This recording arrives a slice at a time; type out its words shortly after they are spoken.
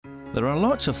There are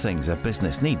lots of things a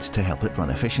business needs to help it run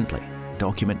efficiently.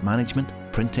 Document management,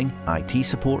 printing, IT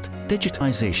support,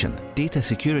 digitization, data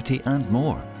security and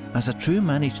more. As a true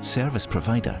managed service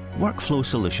provider, Workflow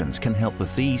Solutions can help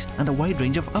with these and a wide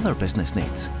range of other business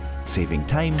needs, saving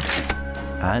time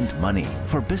and money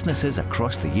for businesses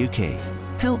across the UK.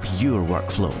 Help your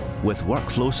workflow with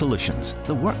Workflow Solutions,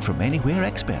 the work from anywhere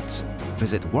experts.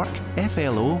 Visit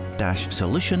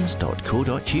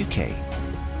workflo-solutions.co.uk.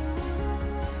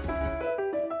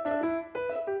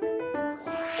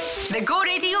 The Go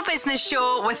Radio Business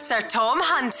Show with Sir Tom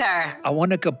Hunter. I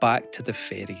want to go back to the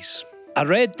fairies. I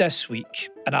read this week,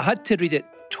 and I had to read it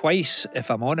twice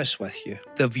if I'm honest with you.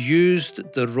 They've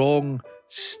used the wrong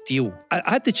steel. I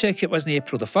had to check it wasn't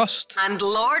April the 1st. And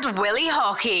Lord Willie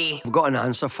Haughey. We've got an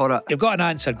answer for it. You've got an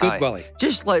answer. Good, Aye. Willie.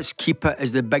 Just let's keep it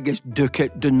as the biggest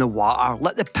ducat down the water.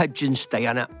 Let the pigeons stay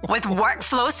in it. With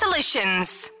Workflow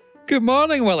Solutions. Good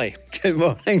morning, Willie. Good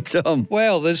morning, Tom.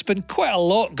 Well, there's been quite a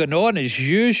lot going on as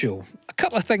usual. A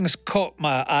couple of things caught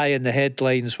my eye in the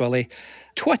headlines, Willie.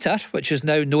 Twitter, which is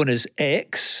now known as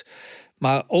X,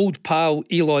 my old pal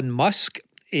Elon Musk,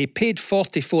 he paid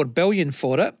 $44 billion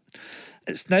for it.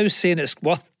 It's now saying it's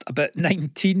worth about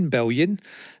 $19 billion.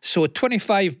 So a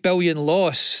 $25 billion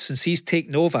loss since he's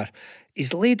taken over.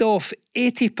 He's laid off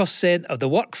 80% of the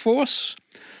workforce.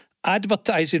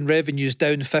 Advertising revenue's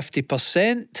down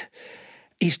 50%.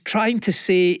 He's trying to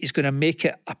say he's going to make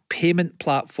it a payment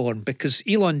platform because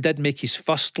Elon did make his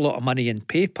first lot of money in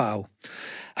PayPal.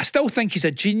 I still think he's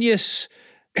a genius.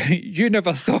 You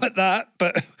never thought that,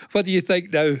 but what do you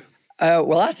think now?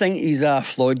 Well, I think he's a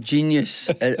flawed genius,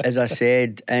 as I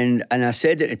said. And I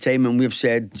said at the time, and we've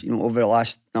said, over the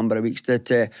last number of weeks,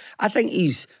 that I think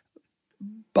he's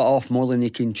bit off more than he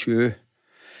can chew.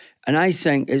 And I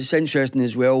think it's interesting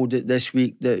as well that this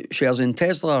week that shares in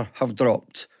Tesla have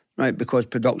dropped, right, because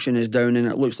production is down and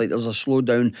it looks like there's a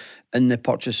slowdown in the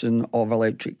purchasing of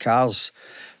electric cars.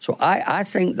 So I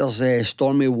think there's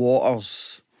stormy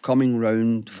waters coming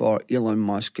round for Elon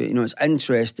Musk. It's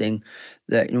interesting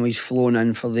that, he's flown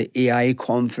in for the AI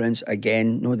conference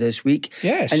again, this week.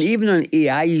 Yes. And even on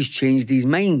AI, he's changed his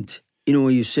mind.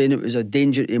 He's saying it was a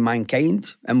danger to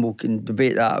mankind, and we can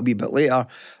debate that a wee bit later.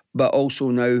 But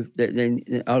also now that in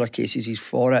other cases he's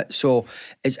for it. So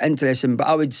it's interesting. But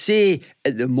I would say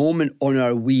at the moment on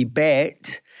our wee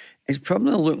bet, it's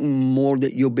probably looking more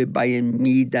that you'll be buying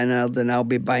me dinner than I'll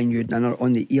be buying you dinner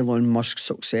on the Elon Musk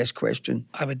success question.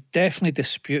 I would definitely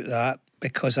dispute that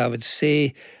because I would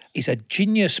say he's a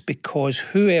genius because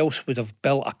who else would have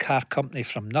built a car company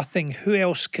from nothing? Who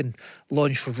else can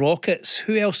launch rockets?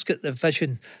 Who else got the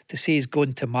vision to say he's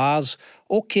going to Mars?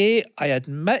 Okay, I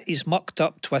admit he's mucked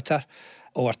up Twitter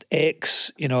or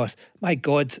X, my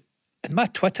God. In my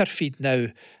Twitter feed now,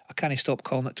 I can't stop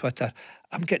calling it Twitter,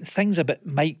 I'm getting things about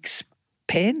Mike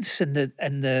Pence in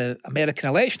the American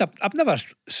election. I've never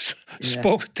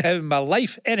spoken to him in my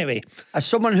life. Anyway. As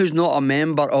someone who's not a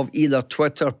member of either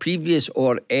Twitter, previous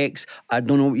or X, I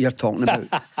don't know what you're talking about.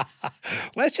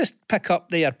 Let's just pick up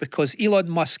there because Elon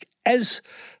Musk is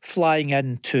flying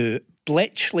into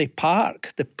Bletchley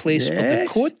Park, the place for the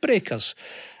code breakers.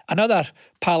 Another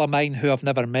pal of mine who I've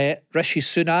never met, Rishi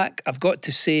Sunak, I've got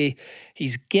to say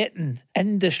he's getting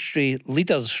industry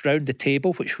leaders round the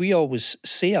table, which we always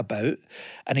say about,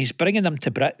 and he's bringing them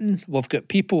to Britain. We've got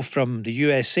people from the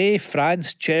USA,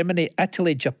 France, Germany,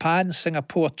 Italy, Japan,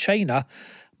 Singapore, China,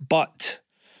 but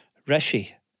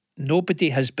Rishi, nobody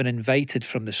has been invited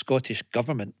from the Scottish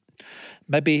government.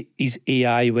 Maybe his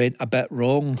AI went a bit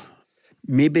wrong.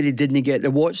 Maybe they didn't get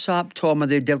the WhatsApp, Tom, or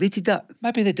they deleted it.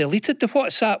 Maybe they deleted the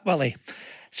WhatsApp, Willie.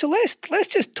 So let's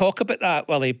just talk about that,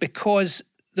 Willie, because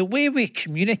the way we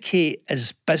communicate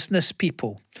as business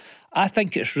people, I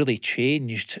think it's really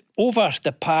changed. Over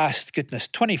the past,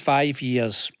 25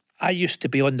 years, I used to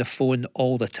be on the phone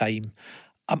all the time.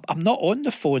 I'm not on the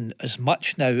phone as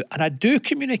much now, and I do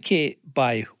communicate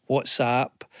by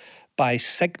WhatsApp, by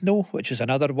Signal, which is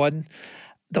another one.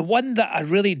 The one that I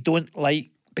really don't like,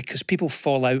 because people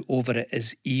fall out over it,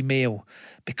 is email,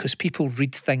 because people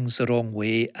read things the wrong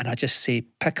way, and I just say,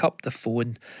 pick up the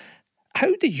phone.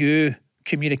 How do you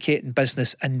communicate in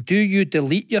business, and do you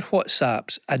delete your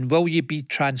WhatsApps, and will you be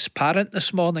transparent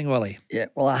this morning, Willie? Yeah,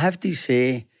 well, I have to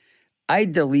say, I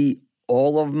delete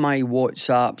all of my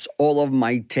WhatsApps, all of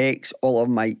my texts, all of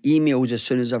my emails as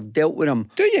soon as I've dealt with them.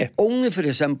 Do you? Only for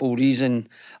the simple reason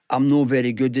I'm not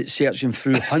very good at searching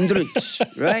through hundreds,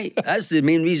 right? That's the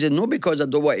main reason. Not because I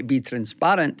don't want to be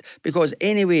transparent, because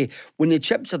anyway, when the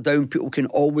chips are down, people can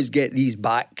always get these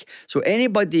back. So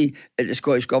anybody at the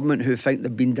Scottish Government who think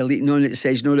they've been deleted, it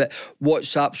says, that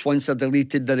WhatsApps, once they're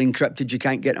deleted, they're encrypted, you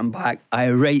can't get them back.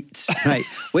 Right.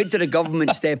 Wait till the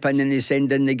government step in and they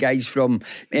send in the guys from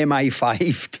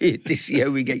MI5 to see how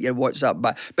we get your WhatsApp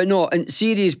back. But no, in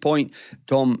serious point,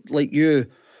 Tom, like you,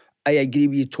 I agree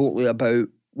with you totally about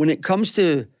when it comes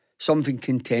to something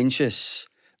contentious,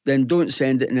 then don't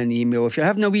send it in an email. If you're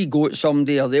having a wee go at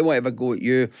somebody or they want to have a go at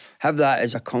you, have that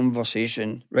as a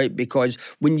conversation, right? Because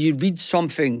when you read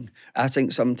something, I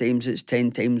think sometimes it's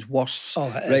 10 times worse. Oh,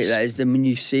 it right? is. That is than when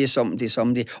you say something to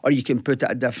somebody, or you can put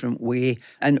it a different way.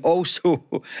 And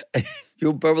also,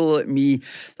 you'll probably like me,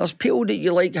 there's people that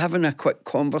you like having a quick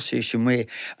conversation with,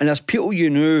 and there's people you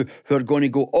know who are going to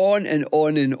go on and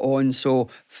on and on. So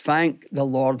thank the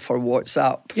Lord for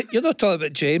WhatsApp. You're not talking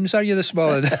about James, are you, this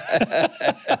morning?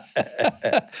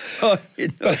 Oh,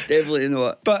 definitely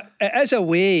not. But it is a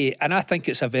way, and I think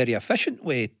it's a very efficient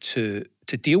way to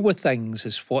deal with things,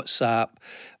 is WhatsApp.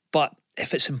 But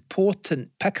if it's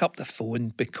important, pick up the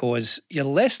phone, because you're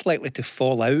less likely to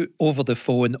fall out over the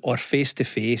phone or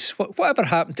face-to-face. Whatever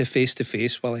happened to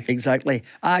face-to-face, Willie? Exactly.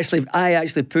 I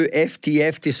actually put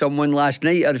FTF to someone last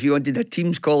night, or if you wanted a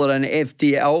Teams call or an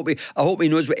FT, I hope he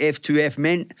knows what F2F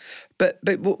meant. But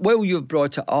while you've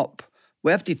brought it up,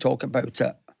 we have to talk about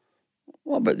it.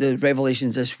 What about the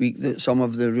revelations this week that some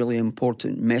of the really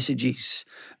important messages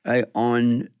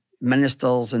on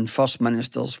ministers and first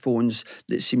ministers' phones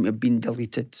that seem to have been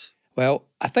deleted? Well,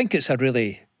 I think it's a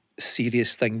really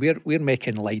serious thing. We're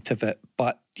making light of it,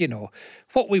 but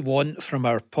what we want from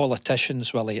our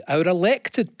politicians, Willie, our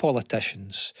elected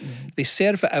politicians, they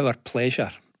serve at our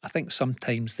pleasure. I think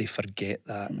sometimes they forget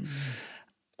that.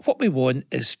 What we want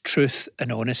is truth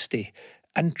and honesty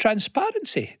and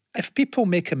transparency. If people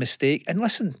make a mistake, and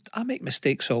listen, I make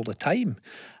mistakes all the time,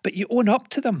 but you own up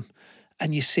to them.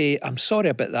 And you say, I'm sorry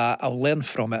about that, I'll learn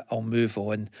from it, I'll move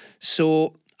on.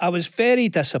 So I was very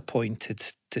disappointed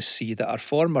to see that our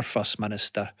former First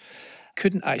Minister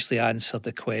couldn't actually answer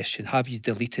the question, have you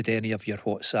deleted any of your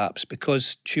WhatsApps?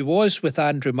 Because she was with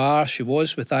Andrew Marr, she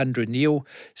was with Andrew Neil,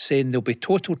 saying there'll be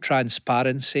total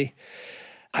transparency.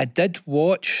 I did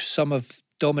watch some of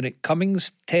Dominic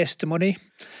Cummings' testimony.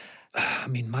 I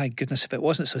mean, my goodness, if it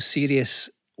wasn't so serious.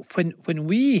 When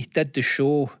we did the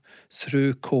show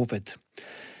through COVID,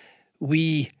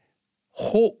 we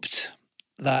hoped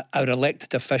that our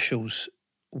elected officials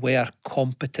were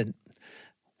competent.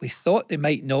 We thought they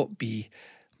might not be,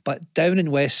 but down in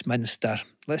Westminster,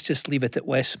 let's just leave it at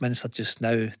Westminster just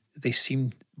now,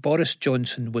 Boris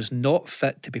Johnson was not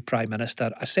fit to be Prime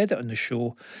Minister. I said it on the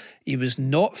show. He was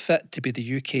not fit to be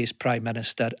the UK's Prime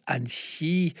Minister, and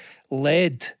he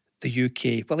led the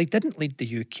UK. Well, he didn't lead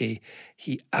the UK.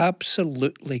 He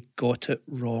absolutely got it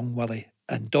wrong, Willie.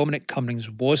 And Dominic Cummings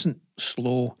wasn't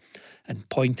slow in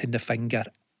pointing the finger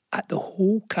at the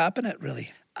whole cabinet,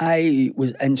 really. I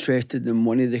was interested in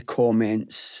one of the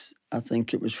comments, I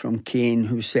think it was from Kane,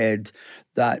 who said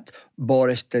that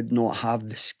Boris did not have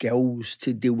the skills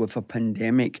to deal with a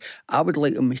pandemic. I would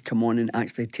like him to come on and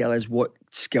actually tell us what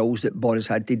skills that Boris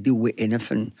had to deal with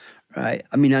anything, right?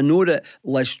 I mean, I know that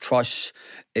Liz Truss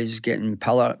is getting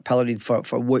pilloried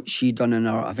for what she done in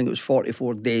her, I think it was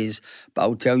 44 days, but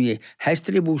I'll tell you,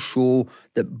 history will show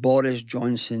that Boris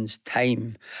Johnson's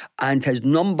time and his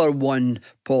number one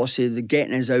policy, the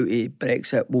getting us out of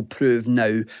Brexit, will prove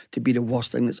now to be the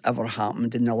worst thing that's ever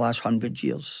happened in the last 100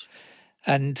 years.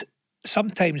 And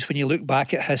sometimes when you look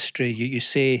back at history, you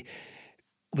say,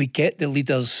 we get the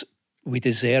leaders we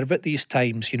deserve at these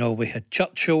times. We had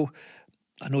Churchill.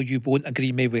 I know you won't agree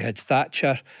with me. We had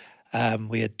Thatcher.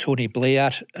 We had Tony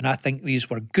Blair. And I think these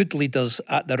were good leaders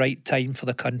at the right time for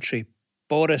the country.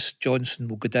 Boris Johnson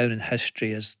will go down in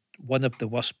history as one of the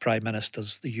worst Prime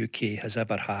Ministers the UK has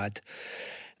ever had.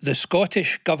 The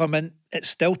Scottish Government, it's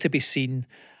still to be seen.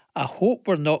 I hope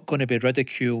we're not going to be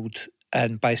ridiculed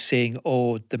and by saying,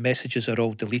 the messages are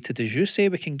all deleted. As you say,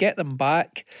 we can get them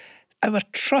back. Our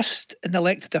trust in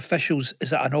elected officials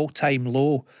is at an all-time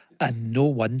low, and no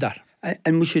wonder.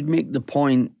 And we should make the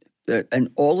point that in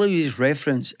all of his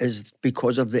reference is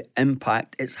because of the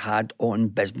impact it's had on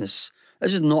business.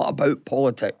 This is not about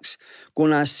politics.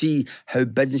 Go and see how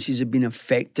businesses have been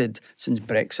affected since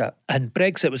Brexit. And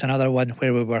Brexit was another one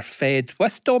where we were fed,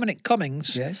 with Dominic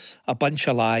Cummings, a bunch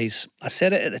of lies. I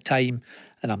said it at the time,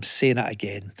 and I'm saying it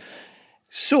again.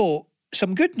 So,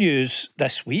 some good news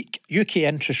this week. UK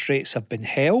interest rates have been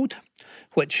held,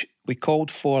 which we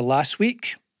called for last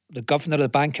week. The Governor of the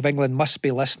Bank of England must be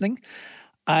listening.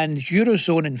 And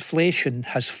Eurozone inflation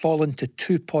has fallen to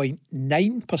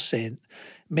 2.9%,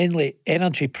 mainly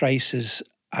energy prices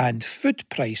and food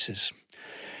prices.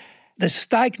 There's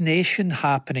stagnation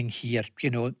happening here.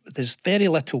 There's very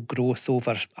little growth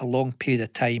over a long period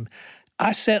of time.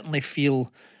 I certainly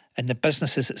feel in the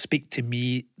businesses that speak to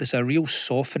me, there's a real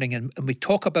softening, and we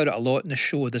talk about it a lot in the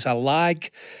show. There's a lag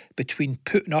between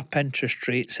putting up interest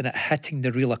rates and it hitting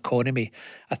the real economy.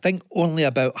 I think only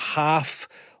about half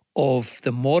of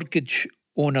the mortgage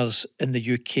owners in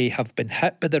the UK have been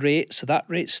hit by the rate, so that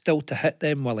rate's still to hit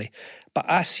them, Willie. But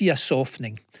I see a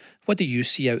softening. What do you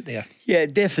see out there? Yeah,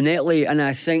 definitely. And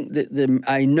I think that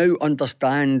I now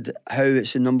understand how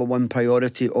it's the number one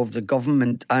priority of the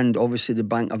government and obviously the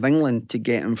Bank of England to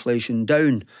get inflation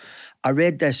down. I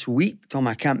read this week, Tom,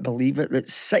 I can't believe it, that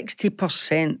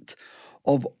 60%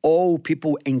 of all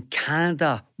people in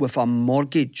Canada with a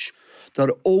mortgage, their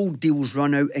old deals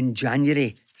run out in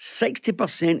January.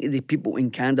 60% of the people in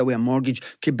Canada with a mortgage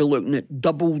could be looking at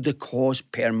double the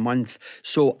cost per month.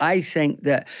 So I think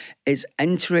that it's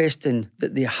interesting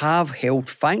that they have held,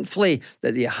 thankfully,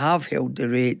 that they have held the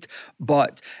rate,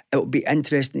 but it'll be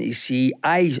interesting to see.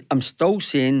 I'm still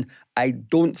saying I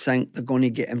don't think they're going to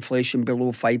get inflation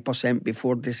below 5%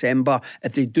 before December.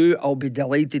 If they do, I'll be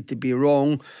delighted to be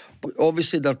wrong. But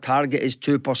obviously their target is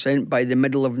 2% by the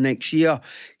middle of next year.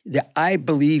 I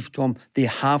believe, Tom, they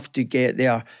have to get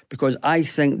there because I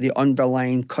think the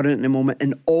underlying current at the moment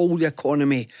in all the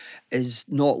economy is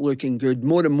not looking good.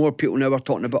 More and more people now are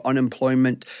talking about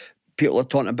unemployment. People are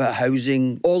talking about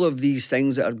housing. All of these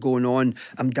things that are going on.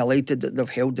 I'm delighted that they've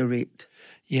held the rate.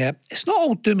 Yeah, it's not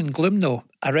all doom and gloom though.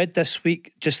 I read this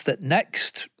week just that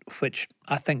Next, which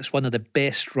I think is one of the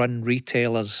best run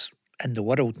retailers in the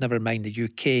world, never mind the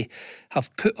UK,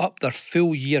 have put up their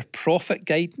full year profit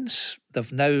guidance.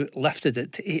 They've now lifted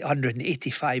it to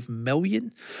 885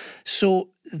 million. So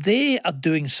they are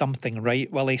doing something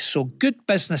right, Willie. So good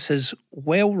businesses,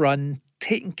 well run,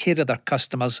 taking care of their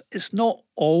customers. It's not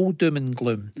all doom and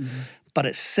gloom, but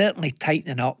it's certainly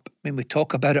tightening up. I mean, we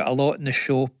talk about it a lot in the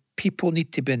show. People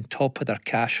need to be on top of their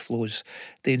cash flows.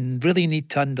 They really need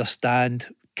to understand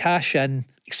cash in,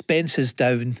 expenses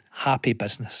down, happy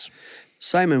business.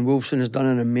 Simon Wolfson has done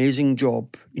an amazing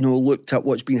job, looked at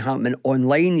what's been happening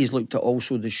online. He's looked at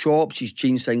also the shops, he's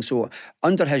changed things. So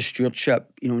under his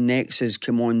stewardship, Next has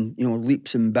come on,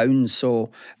 leaps and bounds.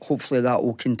 So hopefully that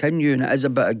will continue, and it is a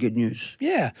bit of good news.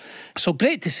 Yeah. So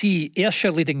great to see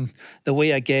Ayrshire leading the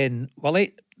way again.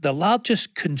 Willie, the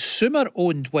largest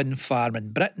consumer-owned wind farm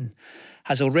in Britain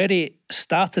has already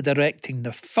started erecting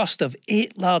the first of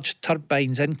 8 large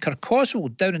turbines in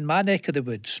Kirkoswald, down in my neck of the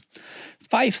woods.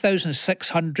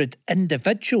 5,600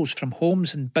 individuals from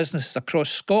homes and businesses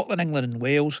across Scotland, England and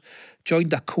Wales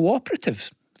joined a cooperative,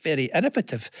 very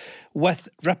innovative, with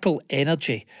Ripple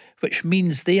Energy, which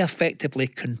means they effectively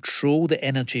control the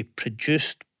energy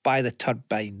produced by the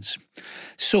turbines.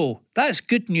 So that's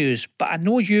good news, but I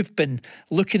know you've been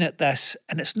looking at this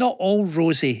and it's not all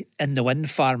rosy in the wind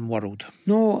farm world.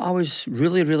 No, I was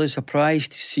really, really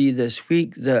surprised to see this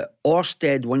week that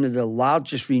Ørsted, one of the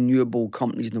largest renewable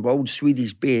companies in the world,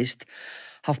 Swedish based,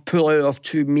 have pulled out of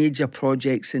 2 major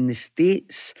projects in the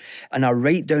States and a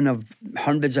write-down of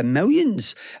hundreds of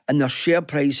millions, and their share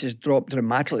price has dropped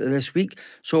dramatically this week.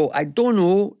 So I don't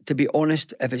know, to be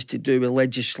honest, if it's to do with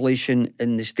legislation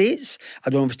in the States.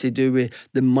 I don't know if it's to do with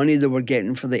the money they were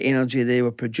getting for the energy they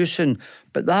were producing.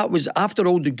 But that was after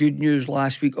all the good news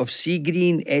last week of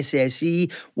Seagreen,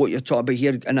 SSE, what you're talking about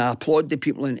here, and I applaud the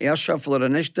people in Ayrshire for their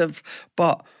initiative.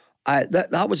 But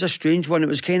that was a strange one. It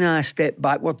was kind of a step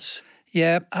backwards.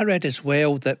 Yeah, I read as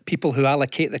well that people who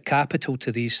allocate the capital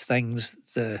to these things,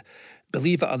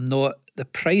 believe it or not, the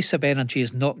price of energy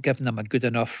is not giving them a good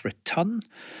enough return.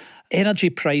 Energy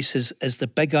prices is the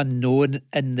big unknown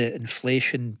in the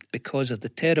inflation because of the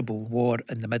terrible war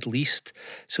in the Middle East.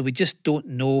 So we just don't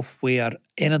know where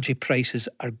energy prices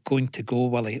are going to go,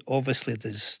 Willie. Obviously,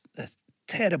 there's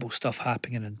terrible stuff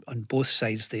happening on both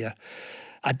sides there.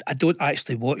 I don't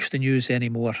actually watch the news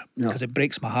anymore because it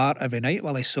breaks my heart every night,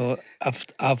 Willie. So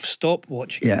I've stopped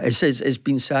watching. Yeah, it's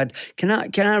been sad. Can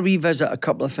I revisit a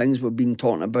couple of things we've been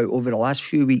talking about over the last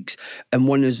few weeks? And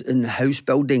one is in the house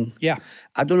building. Yeah.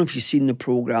 I don't know if you've seen the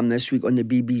programme this week on the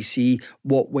BBC,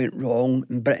 what went wrong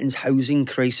in Britain's housing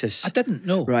crisis. I didn't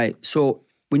know. Right. So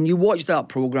When you watch that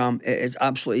programme, it is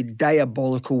absolutely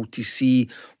diabolical to see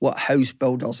what house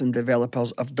builders and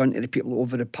developers have done to the people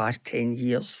over the past 10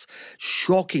 years.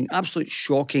 Shocking, absolute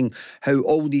shocking how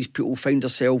all these people find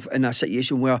themselves in a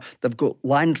situation where they've got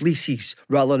land leases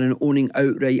rather than owning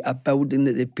outright a building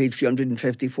that they've paid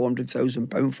 £350,000,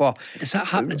 £400,000 for. Does that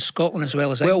happen in Scotland as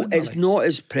well as Well, England? it's not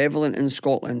as prevalent in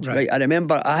Scotland, right? I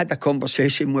remember I had a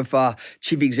conversation with a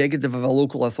chief executive of a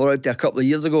local authority a couple of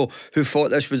years ago who thought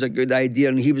this was a good idea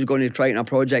and he was going to try it in a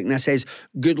project, and I says,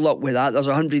 good luck with that. There's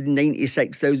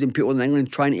 196,000 people in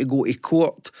England trying to go to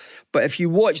court. But if you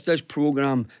watch this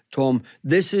programme, Tom,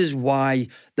 this is why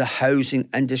the housing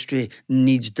industry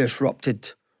needs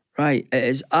disrupted. Right, it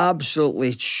is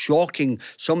absolutely shocking,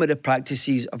 some of the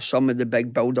practices of some of the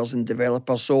big builders and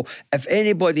developers. So if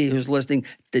anybody who's listening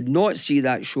did not see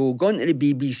that show, go into the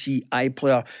BBC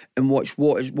iPlayer and watch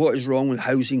what is wrong with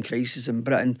housing crisis in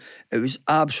Britain. It was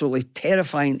absolutely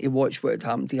terrifying to watch what had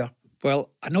happened here. Well,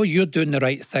 I know you're doing the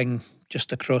right thing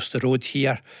just across the road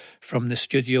here from the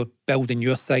studio, building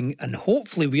your thing, and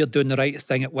hopefully we're doing the right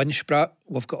thing at Winsprat.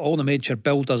 We've got all the major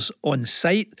builders on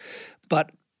site,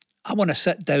 but I want to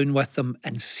sit down with them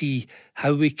and see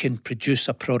how we can produce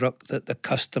a product that the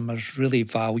customers really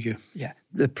value. Yeah.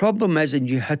 The problem is, and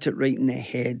you hit it right in the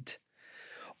head,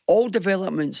 all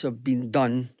developments have been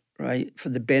done, right, for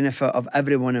the benefit of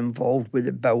everyone involved with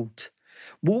the build.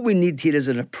 What we need here is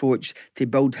an approach to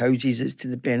build houses is to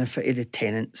the benefit of the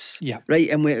tenants. Yeah. Right?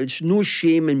 And it's no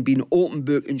shame in being open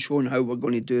book and showing how we're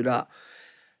going to do that.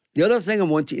 The other thing I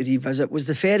wanted to revisit was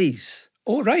the ferries.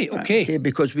 Oh, right, okay.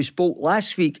 Because we spoke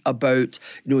last week about,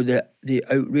 the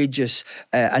outrageous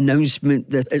announcement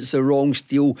that it's the wrong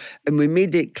steel, and we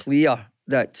made it clear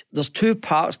that there's two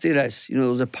parts to this.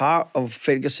 There's a part of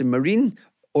Ferguson Marine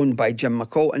owned by Jim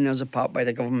McCall, and there's a part by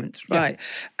the government, right?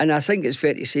 Yeah. And I think it's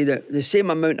fair to say that the same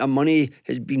amount of money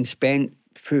has been spent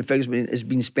through Ferguson Marine has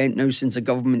been spent now since the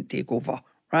government takeover,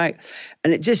 right?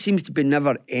 And it just seems to be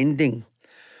never ending.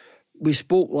 We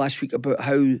spoke last week about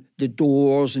how the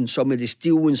doors and some of the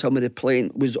steel and some of the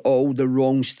plank was all the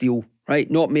wrong steel, right?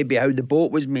 Not maybe how the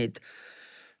boat was made.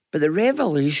 But the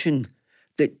revelation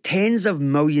that tens of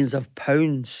millions of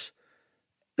pounds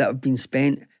that have been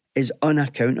spent is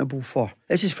unaccountable for.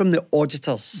 This is from the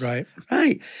auditors. Right.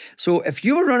 Right. So if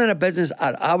you were running a business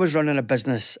or I was running a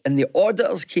business and the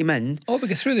auditors came in we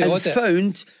go through the and audit.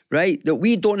 found, right, that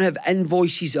we don't have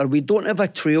invoices or we don't have a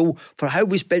trail for how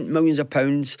we spent millions of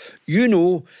pounds,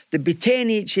 there'd be 10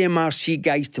 HMRC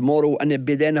guys tomorrow and there'd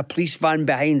be then a police van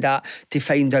behind that to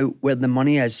find out where the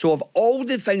money is. So of all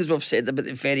the things we've said about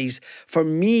the ferries, for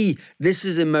me, this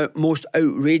is the most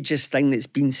outrageous thing that's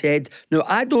been said. Now,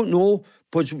 I don't know,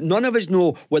 because none of us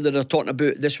know whether they're talking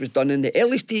about this was done in the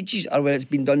early stages or whether it's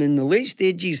been done in the late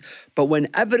stages. But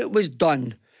whenever it was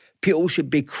done, people should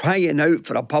be crying out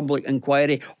for a public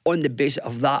inquiry on the basis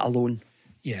of that alone.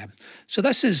 Yeah. So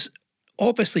this is,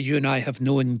 obviously you and I have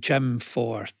known Jim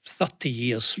for 30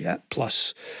 years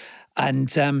plus.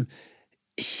 And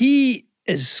he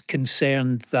is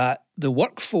concerned that the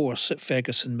workforce at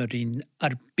Ferguson Marine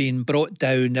are being brought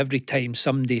down every time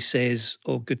somebody says,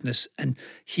 oh goodness, and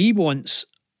he wants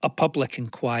a public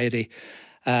inquiry.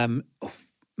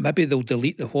 Maybe they'll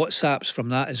delete the WhatsApps from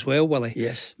that as well, Willie.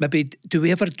 Yes. Maybe, do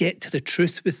we ever get to the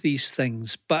truth with these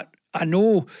things? But I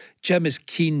know Jim is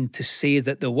keen to say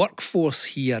that the workforce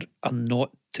here are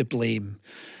not to blame.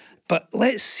 But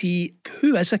let's see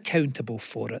who is accountable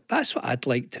for it. That's what I'd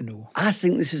like to know. I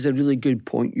think this is a really good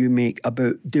point you make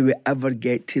about do we ever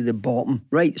get to the bottom?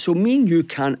 Right, so me and you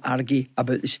can't argue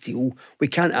about the steel. We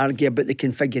can't argue about the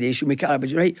configuration. We can't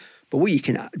argue, right? But what you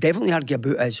can definitely argue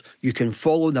about is you can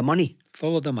follow the money.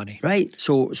 Follow the money. Right,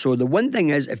 so the one thing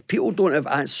is if people don't have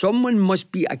answers, someone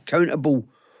must be accountable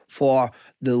for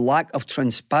the lack of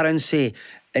transparency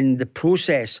in the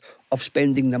process of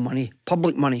spending the money,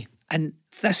 public money. And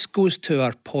this goes to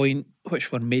our point,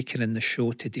 which we're making in the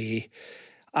show today.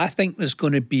 I think there's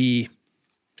going to be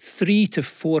 £300 to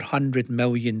 £400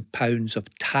 million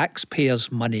of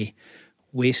taxpayers' money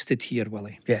wasted here,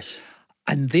 Willie. Yes.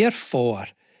 And therefore,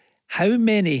 how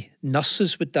many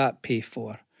nurses would that pay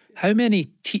for? How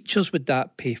many teachers would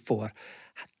that pay for?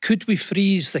 Could we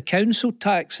freeze the council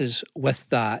taxes with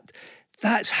that?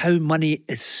 That's how money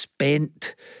is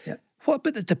spent. Yeah. What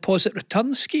about the deposit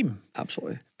return scheme?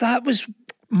 Absolutely. That was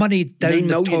money down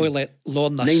the toilet,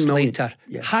 Lorna Slater.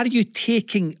 Yeah. How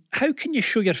can you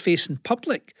show your face in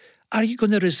public? Are you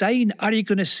going to resign? Are you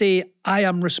going to say, I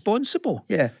am responsible?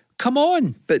 Yeah. Come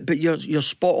on. But you're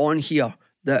spot on here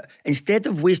that instead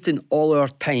of wasting all our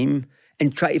time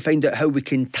and try to find out how we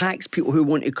can tax people who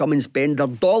want to come and spend their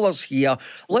dollars here.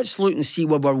 Let's look and see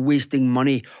where we're wasting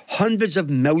money. Hundreds of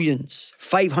millions,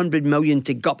 500 million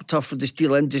to Gupta for the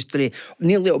steel industry.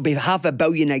 Nearly it'll be $500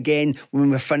 million again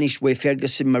when we're finished with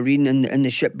Ferguson Marine and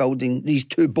the shipbuilding. These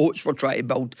 2 boats we're trying to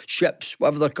build, ships,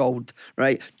 whatever they're called,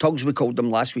 right? Tugs we called them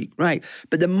last week, right?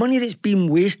 But the money that's been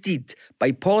wasted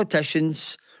by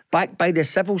politicians, backed by the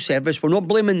civil service, we're not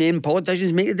blaming them.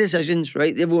 Politicians make the decisions,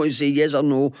 right? They want to say yes or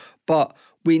no, but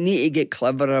we need to get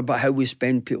cleverer about how we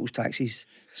spend people's taxes.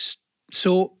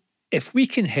 So if we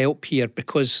can help here,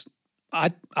 because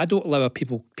I don't allow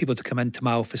people to come into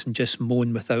my office and just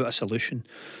moan without a solution.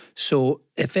 So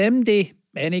if MD,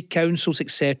 any councils,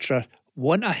 etc.,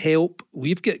 want to help,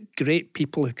 we've got great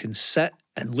people who can sit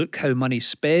and look how money's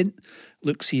spent,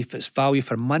 look, see if it's value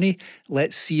for money.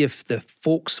 Let's see if the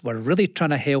folks we're really trying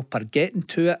to help are getting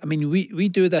to it. I mean, we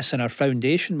do this in our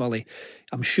foundation, Willie.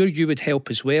 I'm sure you would help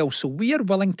as well. So we are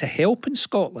willing to help in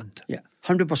Scotland. Yeah,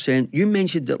 100%. You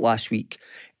mentioned it last week.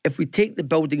 If we take the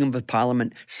building of the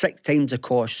Parliament, 6 times the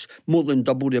cost, more than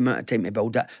double the amount of time to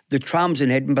build it. The trams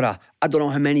in Edinburgh, I don't know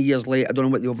how many years late, I don't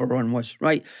know what the overrun was,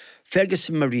 right?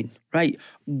 Ferguson Marine, right?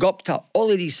 Gupta, all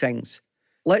of these things.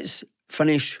 Let's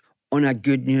finish on a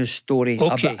good news story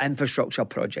about infrastructure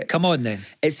project. Come on then.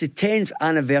 It's the 10th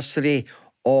anniversary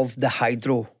of the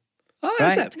hydro. Oh,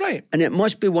 right? Is it? Right. And it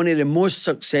must be one of the most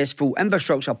successful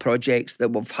infrastructure projects that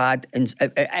we've had. And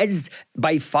it is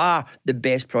by far the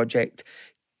best project.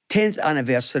 10th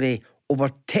anniversary, over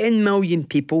 10 million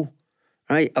people,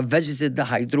 right, have visited the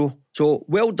hydro. So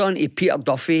well done to Peter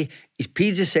Duffy, his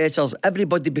predecessors,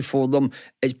 everybody before them.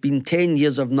 It's been 10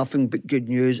 years of nothing but good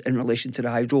news in relation to the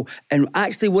hydro. And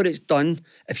actually what it's done,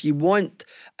 if you want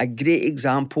a great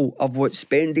example of what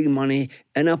spending money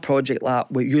in a project like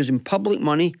that, we're using public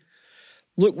money,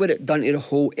 look what it done to the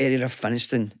whole area of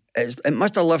Finnieston. It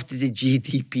must have lifted the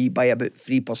GDP by about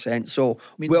 3%. So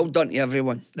well done to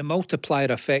everyone. The multiplier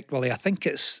effect, Willie, I think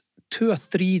it's 2 or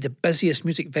 3 the busiest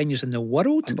music venues in the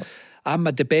world. I'm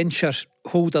a debenture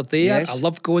holder there. Yes. I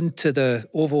love going to the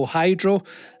OVO Hydro.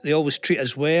 They always treat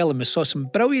us well, and we saw some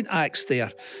brilliant acts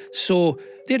there. So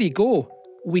there you go.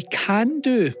 We can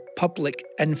do public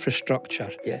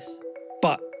infrastructure. Yes.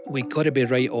 But we got to be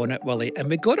right on it, Willie, and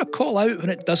we got to call out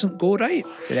when it doesn't go right.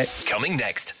 Correct. Coming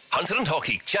next, Hunter and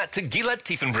Haughey chat to Gilad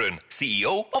Tiefenbrun,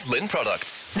 CEO of Linn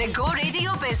Products. The Go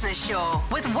Radio Business Show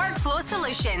with Workflow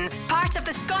Solutions, part of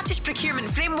the Scottish Procurement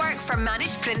Framework for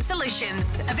Managed Print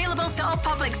Solutions, available to all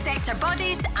public sector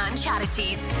bodies and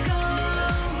charities. Go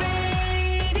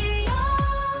Radio.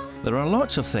 There are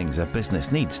lots of things a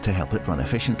business needs to help it run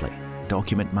efficiently.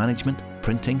 Document management,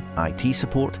 printing, IT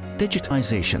support,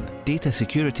 digitisation, data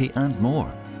security and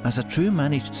more. As a true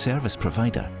managed service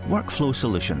provider, Workflow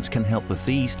Solutions can help with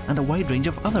these and a wide range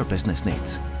of other business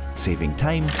needs, saving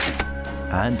time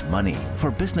and money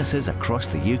for businesses across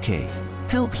the UK.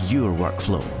 Help your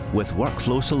workflow with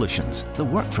Workflow Solutions, the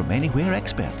work from anywhere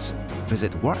experts.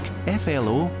 Visit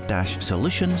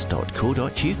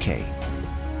workflo-solutions.co.uk.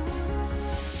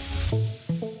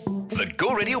 The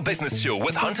Go Radio Business Show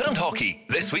with Hunter and Haughey.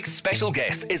 This week's special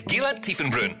guest is Gilad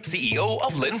Tiefenbrun, CEO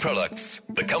of Linn Products.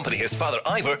 The company his father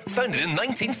Ivor founded in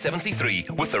 1973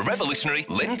 with the revolutionary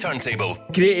Linn turntable.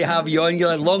 Great to have you on,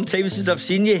 Gilad. Long time since I've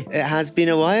seen you. It has been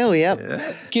a while, yep.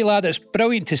 Gilad, it's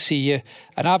brilliant to see you.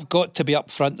 And I've got to be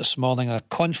up front this morning, a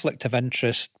conflict of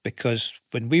interest, because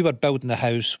when we were building the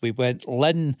house, we went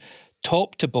Linn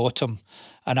top to bottom.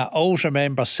 And I always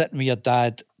remember sitting with your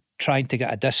dad trying to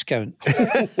get a discount.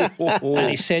 And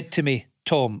he said to me,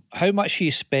 Tom, how much are you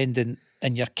spending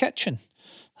in your kitchen?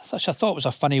 Which I thought was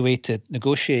a funny way to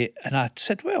negotiate. And I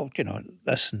said, well, you know,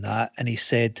 this and that. And he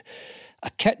said, a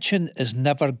kitchen is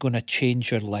never going to change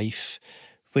your life.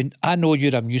 When I know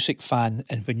you're a music fan,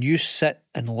 and when you sit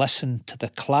and listen to the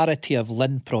clarity of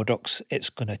Linn products,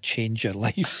 it's going to change your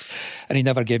life. And he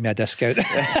never gave me a discount.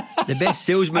 The best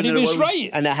salesman and in he the was world. right.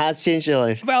 And it has changed your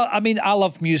life. Well, I mean, I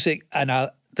love music,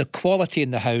 and the quality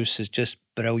in the house is just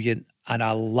brilliant, and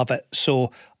I love it.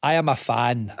 So I am a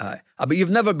fan. Aye. But you've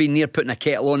never been near putting a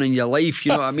kettle on in your life,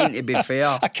 you know what I mean, to be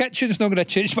fair. A kitchen's not going to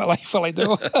change my life, will I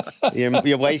know?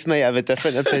 Your wife might have a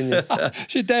different opinion.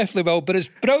 She definitely will, but it's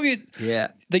brilliant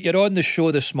that you're on the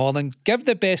show this morning. Give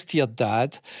the best to your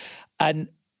dad. And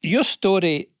your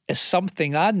story is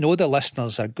something I know the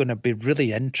listeners are going to be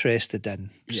really interested in.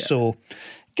 Yeah. So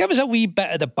give us a wee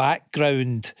bit of the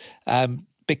background,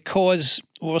 because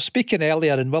we were speaking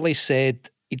earlier and Willie said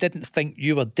he didn't think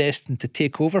you were destined to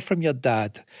take over from your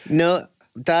dad. No,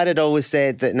 Dad had always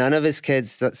said that none of his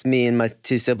kids, that's me and my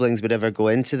 2 siblings, would ever go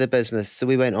into the business. So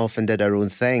we went off and did our own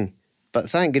thing. But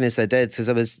thank goodness I did, because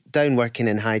I was down working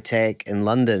in high tech in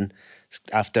London,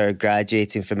 after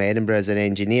graduating from Edinburgh as an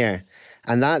engineer.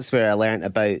 And that's where I learnt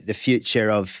about the future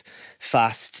of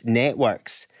fast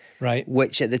networks. Right.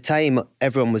 Which at the time,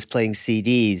 everyone was playing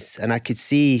CDs. And I could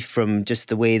see from just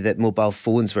the way that mobile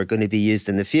phones were going to be used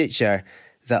in the future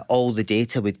that all the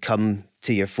data would come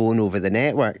to your phone over the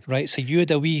network. Right, so you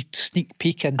had a wee sneak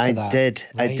peek into I that.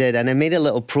 I did. And I made a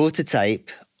little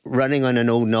prototype running on an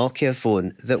old Nokia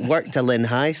phone that worked a Linn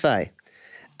Hi-Fi.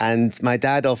 And my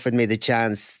dad offered me the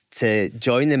chance to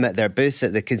join them at their booth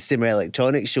at the Consumer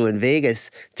Electronics Show in Vegas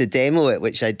to demo it,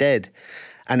 which I did.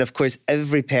 And of course,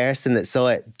 every person that saw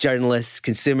it, journalists,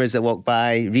 consumers that walked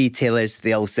by, retailers,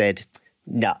 they all said,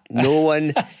 no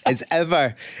one is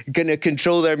ever going to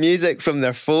control their music from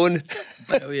their phone. Is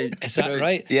that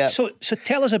right? Yeah. So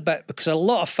tell us a bit, because a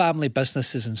lot of family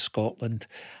businesses in Scotland,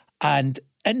 and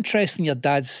interesting, your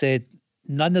dad said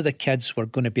none of the kids were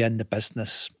going to be in the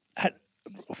business.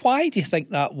 Why do you think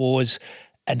that was,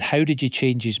 and how did you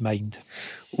change his mind?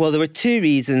 Well, there were two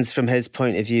reasons from his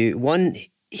point of view. One,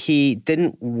 he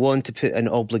didn't want to put an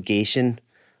obligation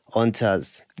onto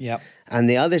us. Yeah. And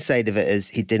the other side of it is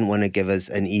he didn't want to give us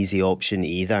an easy option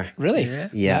either. Really?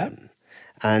 Yeah.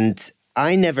 And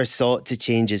I never sought to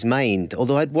change his mind,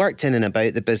 although I'd worked in and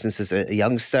about the business as a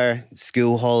youngster,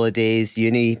 school holidays,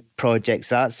 uni projects,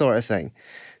 that sort of thing.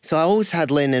 So I always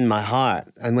had Linn in my heart.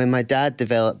 And when my dad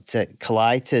developed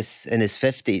colitis in his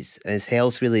 50s and his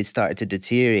health really started to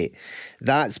deteriorate,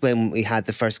 that's when we had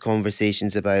the first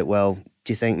conversations about, well,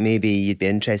 do you think maybe you'd be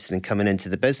interested in coming into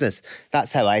the business?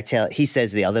 That's how I tell it. He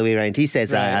says the other way around. He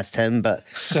says I asked him, but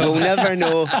we'll never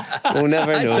know. We'll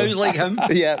never know. That sounds like him.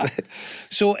 Yeah.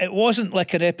 So it wasn't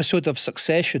like an episode of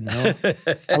Succession, no?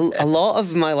 A lot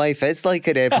of my life is like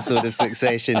an episode of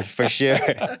Succession, for sure.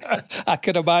 I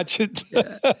can imagine.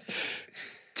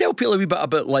 Tell people a wee bit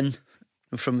about Linn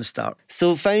from the start.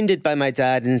 So founded by my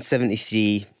dad in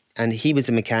 73, and he was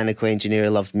a mechanical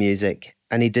engineer, loved music,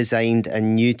 and he designed a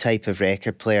new type of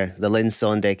record player, the Linn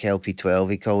Sondek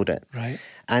LP12, he called it. Right.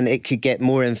 And it could get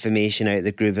more information out of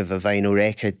the groove of a vinyl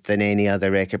record than any other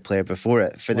record player before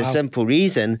it, for the simple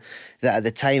reason that at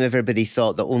the time everybody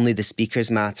thought that only the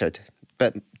speakers mattered.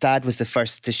 But Dad was the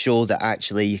first to show that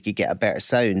actually you could get a better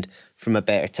sound from a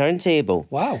better turntable.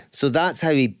 Wow. So that's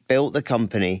how he built the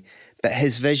company. But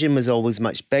his vision was always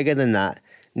much bigger than that,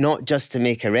 not just to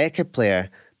make a record player,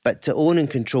 but to own and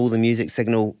control the music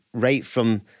signal right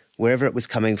from wherever it was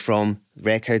coming from,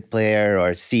 record player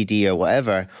or CD or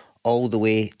whatever, all the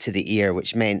way to the ear,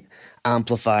 which meant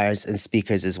amplifiers and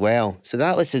speakers as well. So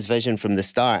that was his vision from the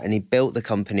start, and he built the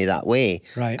company that way.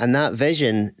 Right. And that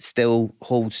vision still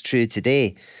holds true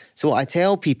today. So what I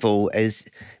tell people is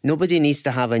nobody needs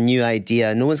to have a new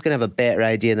idea. No one's going to have a better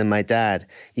idea than my dad.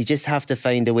 You just have to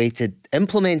find a way to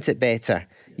implement it better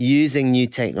using new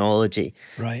technology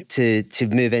to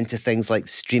move into things like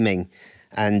streaming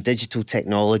and digital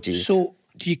technologies. So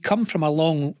do you come from a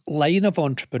long line of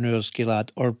entrepreneurs, Gilad,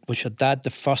 or was your dad the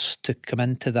first to come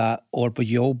into that, or were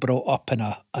you all brought up in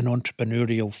an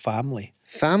entrepreneurial family?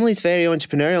 Family's very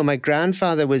entrepreneurial. My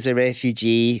grandfather was a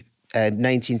refugee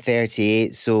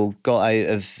 1938, so got out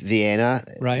of Vienna.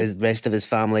 Right. The rest of his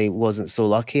family wasn't so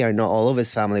lucky, or not all of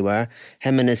his family were.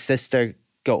 Him and his sister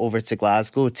got over to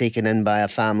Glasgow, taken in by a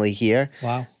family here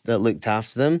that looked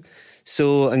after them.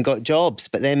 So, and got jobs.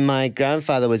 But then my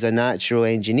grandfather was a natural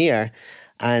engineer,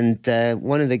 and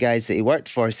one of the guys that he worked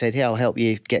for said, hey, I'll help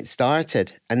you get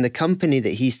started. And the company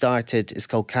that he started is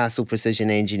called Castle Precision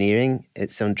Engineering.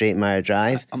 It's on Drakemeyer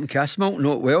Drive. I'm Castlemilk,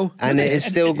 not well. And it is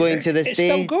still going to this day.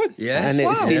 It's still good? Yes. And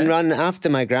it's been run after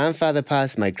my grandfather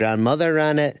passed. My grandmother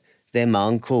ran it. Then my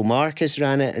uncle Marcus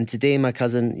ran it, and today my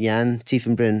cousin Jan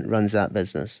Tiefenbrun runs that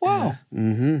business. Wow.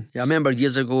 Mm-hmm. Yeah, I remember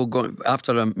years ago,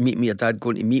 after meeting my dad,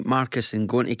 going to meet Marcus and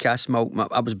going to Castlemilk.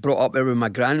 I was brought up there with my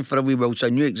gran for a wee while, so I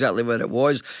knew exactly where it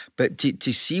was. But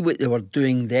to see what they were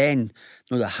doing then,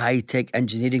 you know, the high-tech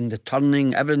engineering, the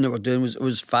turning, everything they were doing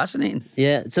was fascinating.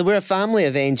 Yeah, so we're a family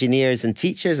of engineers and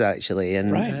teachers, actually, and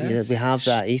you know, we have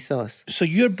that ethos. So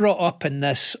you're brought up in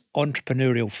this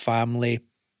entrepreneurial family,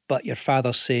 but your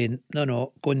father's saying,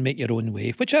 no, go and make your own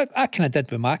way, which I kind of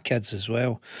did with my kids as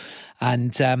well.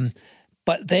 And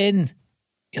but then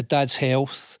your dad's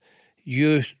health,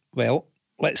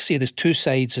 let's say there's two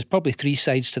sides, there's probably three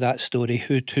sides to that story,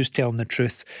 who's telling the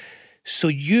truth. So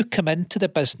you come into the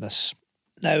business.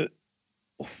 Now,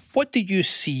 what do you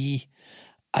see,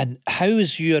 and how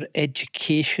has your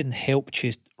education helped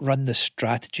you run the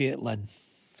strategy at Linn?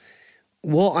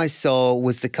 What I saw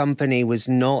was the company was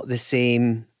not the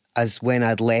same as when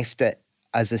I'd left it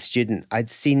as a student. I'd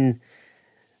seen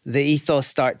the ethos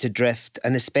start to drift,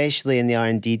 and especially in the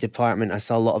R&D department, I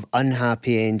saw a lot of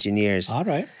unhappy engineers. All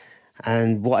right.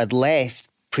 And what I'd left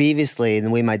previously, and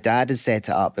the way my dad had set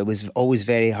it up, it was always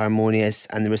very harmonious,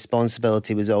 and the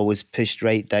responsibility was always pushed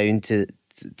right down to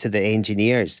the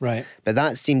engineers. Right. But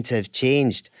that seemed to have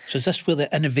changed. So is this where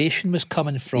the innovation was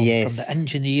coming from? Yes. From the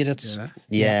engineers?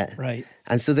 Yeah. Right.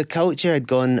 And so the culture had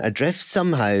gone adrift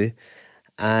somehow.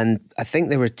 And I think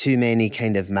there were too many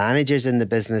kind of managers in the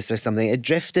business or something. It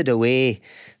drifted away.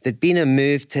 There'd been a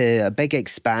move to a big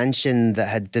expansion that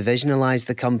had divisionalised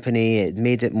the company. It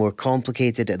made it more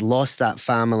complicated. It lost that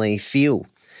family feel.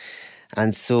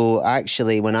 And so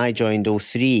actually when I joined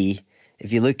 03,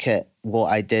 if you look at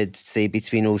what I did, say,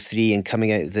 between 03 and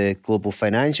coming out of the global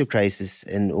financial crisis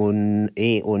in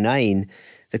 08, 09,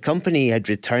 the company had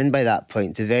returned by that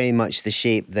point to very much the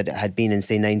shape that it had been in,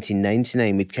 say,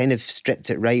 1999. We'd kind of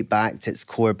stripped it right back to its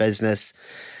core business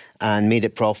and made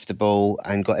it profitable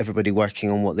and got everybody working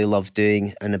on what they loved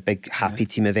doing and a big, happy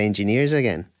team of engineers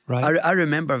again. Right. I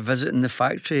remember visiting the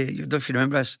factory. I don't know if you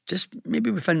remember this, just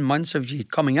maybe within months of you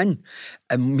coming in,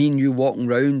 and me and you walking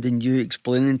round and you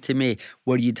explaining to me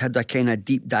where you'd had a kind of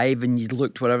deep dive and you'd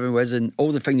looked wherever it was, and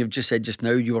all the things you've just said just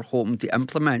now you were hoping to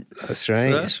implement. That's right.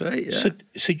 So that's right. Yeah.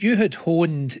 So you had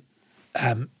honed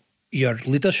your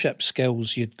leadership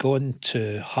skills. You'd gone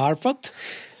to Harvard.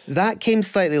 That came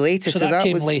slightly later. So that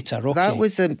came later, okay. That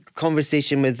was a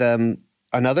conversation with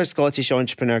another Scottish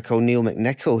entrepreneur called Neil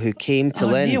McNichol, who came to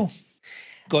Linn. Neil.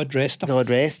 God rest him. God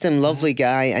rest him, lovely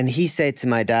guy. And he said to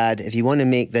my dad, if you want to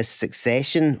make this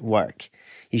succession work,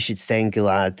 you should send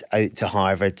Gilad out to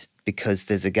Harvard, because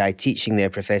there's a guy teaching there,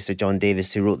 Professor John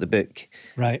Davis, who wrote the book,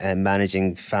 right,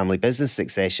 Managing Family Business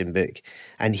Succession book.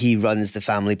 And he runs the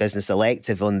family business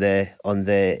elective on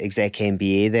the exec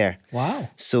MBA there. Wow.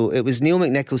 So it was Neil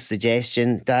McNichol's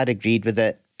suggestion. Dad agreed with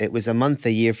it. It was a month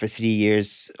a year for 3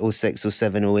 years, 06,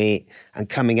 07, 08. And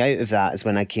coming out of that is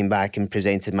when I came back and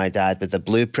presented my dad with a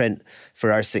blueprint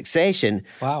for our succession,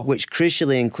 wow, which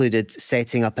crucially included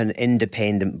setting up an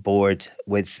independent board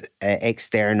with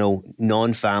external,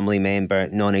 non-family member,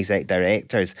 non-exec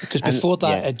directors. Because before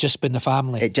that, it'd just been the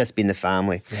family. It'd just been the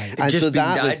family. Right. And just so been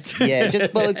that dad.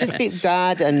 was, just been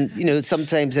dad, and, you know,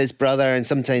 sometimes his brother and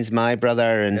sometimes my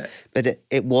brother. And but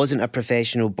it wasn't a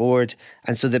professional board.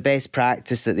 And so the best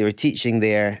practice that they were teaching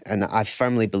there, and I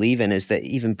firmly believe in, is that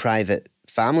even private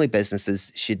family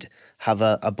businesses should have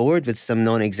a board with some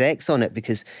non-execs on it,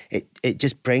 because it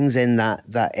just brings in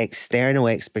that external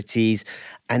expertise,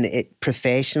 and it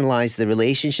professionalised the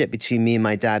relationship between me and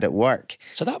my dad at work.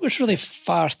 So that was really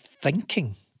far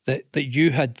thinking, that you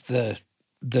had the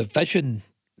vision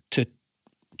to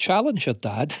challenge your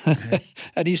dad,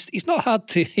 and he's not hard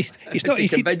to he's not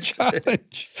easy to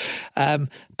challenge.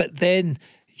 But then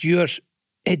your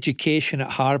education at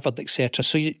Harvard, etc.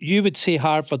 So you would say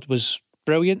Harvard was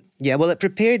brilliant? Yeah, well, it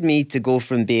prepared me to go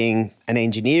from being an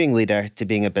engineering leader to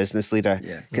being a business leader,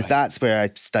 because that's where I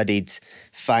studied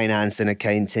finance and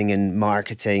accounting and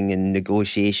marketing and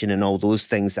negotiation and all those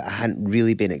things that I hadn't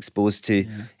really been exposed to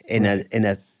in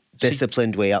a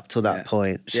disciplined way up to that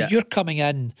point. So you're coming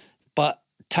in, but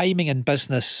timing in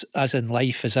business, as in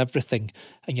life, is everything.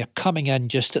 And you're coming in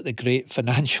just at the great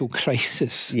financial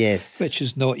crisis. Yes. Which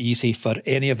is not easy for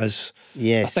any of us.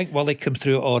 Yes. I think Willie came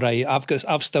through it all right.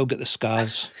 I've still got the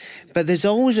scars. But there's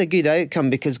always a good outcome,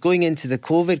 because going into the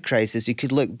COVID crisis, you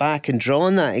could look back and draw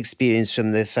on that experience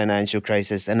from the financial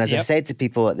crisis. And as I said to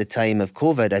people at the time of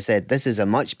COVID, I said, this is a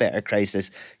much better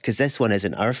crisis, because this one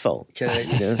isn't our fault.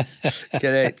 Correct. You know?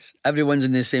 Correct. Everyone's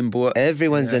in the same boat.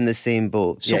 Everyone's in the same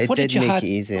boat. So it did make it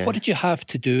easier. What did you have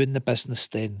to do in the business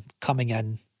then, coming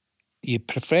in? You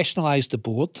professionalised the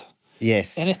board.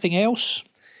 Yes. Anything else?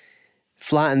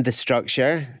 Flattened the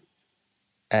structure,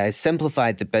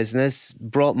 simplified the business,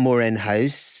 brought more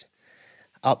in-house,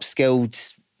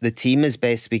 upskilled the team as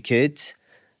best we could,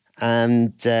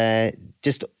 and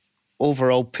just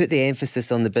overall put the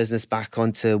emphasis on the business back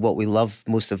onto what we love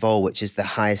most of all, which is the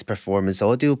highest performance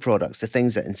audio products, the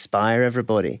things that inspire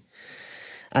everybody.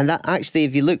 And that actually,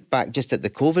 if you look back just at the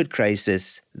COVID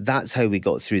crisis, that's how we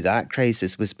got through that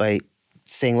crisis, was by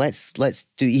saying, let's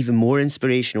do even more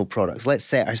inspirational products. Let's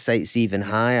set our sights even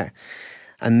higher.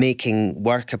 And making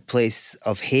work a place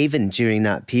of haven during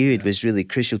that period was really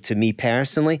crucial to me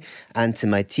personally and to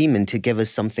my team, and to give us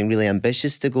something really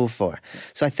ambitious to go for.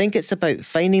 So I think it's about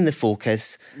finding the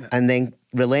focus and then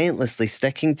relentlessly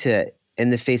sticking to it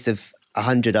in the face of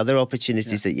 100 other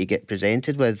opportunities that you get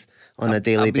presented with on a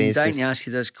daily basis. I've been dying to ask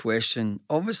you this question.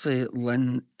 Obviously,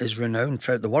 Linn is renowned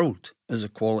throughout the world as a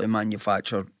quality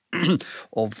manufacturer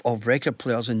of record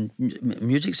players and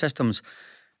music systems.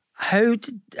 How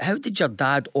did your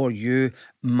dad or you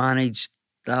manage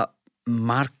that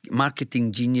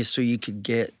marketing genius so you could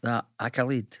get that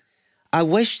accolade? I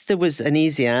wish there was an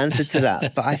easy answer to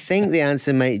that, but I think the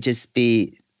answer might just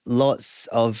be lots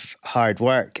of hard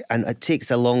work, and it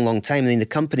takes a long, long time. I mean, the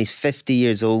company's 50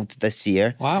 years old this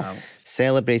year. Wow.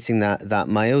 Celebrating that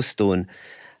milestone.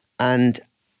 And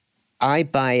I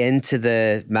buy into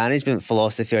the management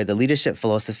philosophy or the leadership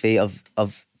philosophy of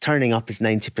turning up is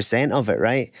 90% of it,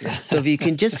 right? So if you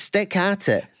can just stick at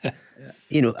it,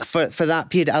 you know, for that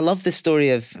period. I love the story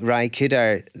of Ry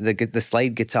Cooder, the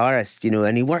slide guitarist, you know,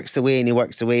 and he works away,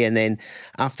 and then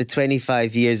after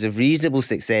 25 years of reasonable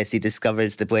success, he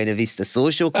discovers the Buena Vista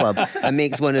Social Club and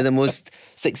makes one of the most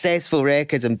successful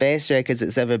records and best records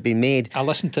that's ever been made. I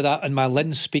listened to that in my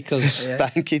Linn speakers. Yeah.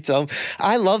 Thank you, Tom.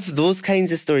 I love those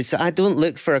kinds of stories. So I don't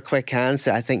look for a quick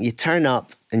answer. I think you turn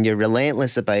up and you're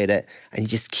relentless about it, and you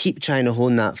just keep trying to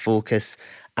hone that focus.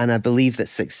 And I believe that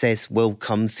success will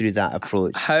come through that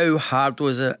approach. How hard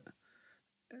was it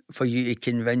for you to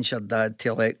convince your dad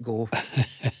to let go?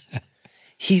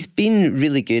 He's been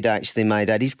really good, actually, my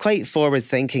dad. He's quite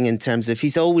forward-thinking in terms of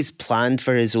he's always planned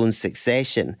for his own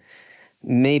succession.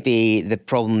 Maybe the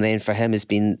problem then for him has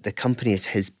been the company is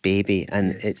his baby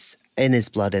and it's in his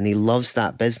blood and he loves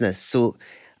that business. So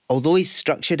although he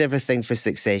structured everything for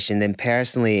succession, then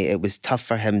personally it was tough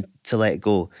for him to let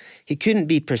go. He couldn't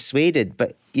be persuaded,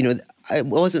 but you know, it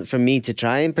wasn't for me to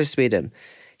try and persuade him.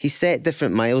 He set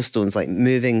different milestones, like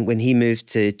when he moved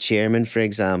to chairman, for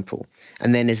example.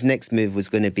 And then his next move was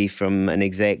going to be from an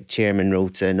exec chairman role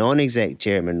to a non-exec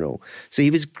chairman role. So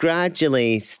he was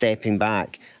gradually stepping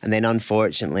back. And then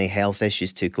unfortunately, health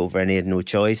issues took over and he had no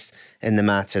choice in the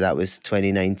matter. That was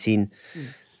 2019.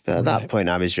 But at that point,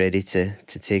 I was ready to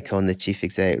take on the chief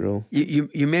exec role.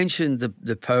 You mentioned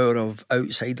the power of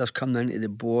outsiders coming into the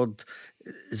board.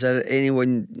 Is there any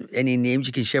names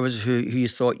you can share with us who you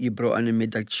thought you brought in and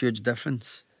made a huge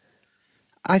difference?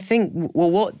 I think,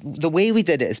 the way we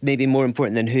did it is maybe more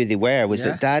important than who they were, was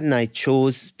that Dad and I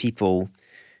chose people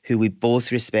who we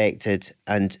both respected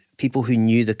and people who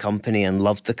knew the company and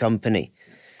loved the company.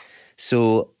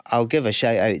 So I'll give a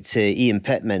shout out to Ian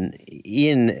Pittman.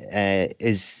 Ian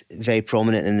is very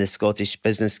prominent in the Scottish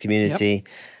business community. Yep.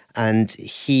 And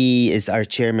he is our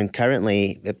chairman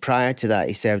currently. Prior to that,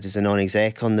 he served as a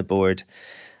non-exec on the board.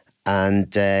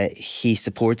 And he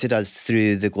supported us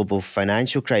through the global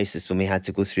financial crisis when we had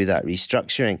to go through that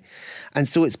restructuring. And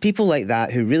so it's people like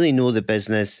that who really know the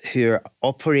business, who are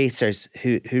operators,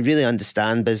 who really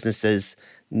understand businesses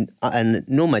and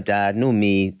know my dad, know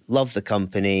me, love the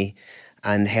company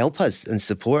and help us and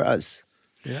support us.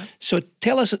 Yeah. So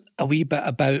tell us a wee bit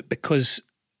about, because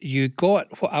you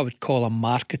got what I would call a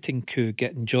marketing coup,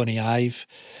 getting Johnny Ive,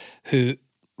 who,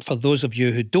 for those of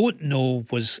you who don't know,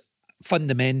 was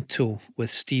fundamental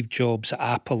with Steve Jobs at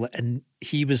Apple, and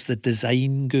he was the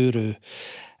design guru,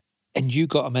 and you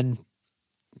got him in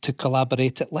to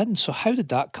collaborate at Linn. So how did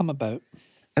that come about?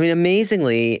 I mean,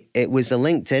 amazingly, it was a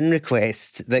LinkedIn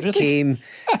request that came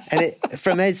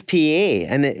from his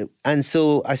PA. And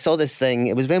so I saw this thing.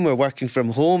 It was when we were working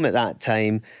from home at that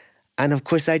time. And of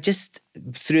course, I just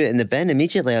threw it in the bin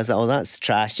immediately. I was like, oh, that's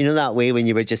trash. You know, that way when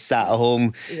you were just sat at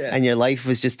home and your life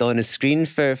was just on a screen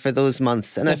for those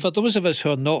months. And now, for those of us who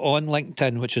are not on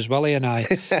LinkedIn, which is Willie and I,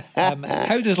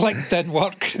 how does LinkedIn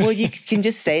work? Well, you can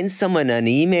just send someone an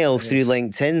email through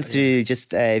LinkedIn through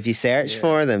just if you search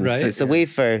for them. Right. So it's a way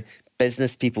for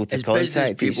business people to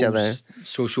contact each other.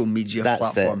 Social media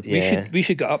That's platform. It, we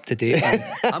should get up to date.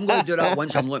 I'm going to do that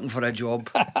once I'm looking for a job.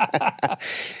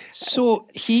 So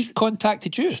he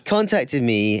contacted you? He contacted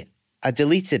me. I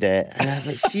deleted it. And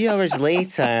a few hours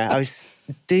later, I was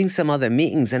doing some other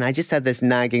meetings and I just had this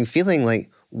nagging feeling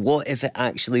like, what if it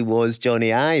actually was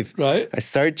Johnny Ive? Right. Or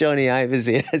Sir Johnny Ive as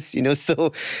he is, you know.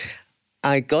 So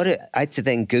I got it. I had to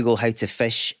then Google how to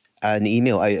fish an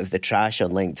email out of the trash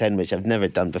on LinkedIn, which I've never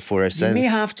done before or since. You may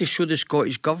have to show the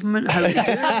Scottish government how to do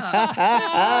that.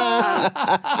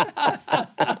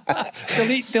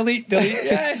 Delete.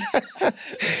 Yes.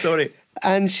 Sorry.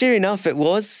 And sure enough, it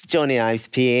was Johnny Ive's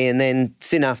PA. And then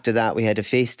soon after that, we had a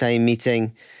FaceTime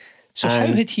meeting. So how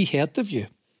had he heard of you?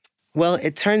 Well,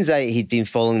 it turns out he'd been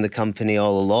following the company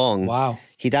all along. Wow.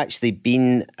 He'd actually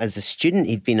been, as a student,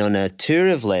 he'd been on a tour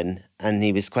of Linn and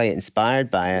he was quite inspired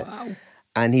by it. Wow.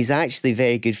 And he's actually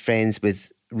very good friends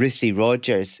with Ruthie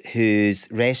Rogers, whose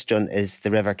restaurant is the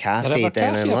River Cafe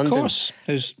down in London. Of course,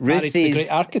 who's married to the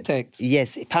great architect.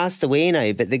 Yes, he passed away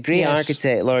now, but the great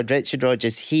architect, Lord Richard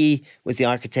Rogers, he was the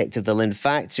architect of the Linn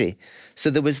factory. So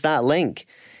there was that link.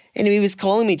 Anyway, he was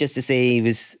calling me just to say he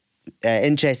was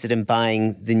interested in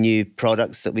buying the new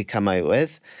products that we come out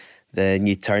with, the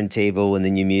new turntable and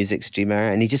the new music streamer.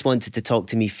 And he just wanted to talk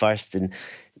to me first and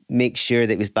make sure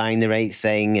that he was buying the right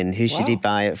thing and who should he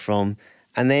buy it from.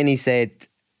 And then he said,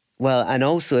 well, and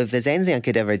also if there's anything I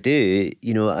could ever do,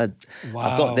 you know, I've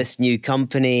got this new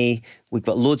company, we've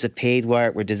got loads of paid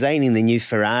work, we're designing the new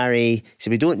Ferrari, so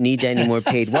we don't need any more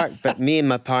paid work. But me and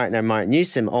my partner, Mark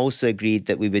Newsom, also agreed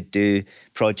that we would do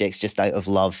projects just out of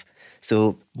love.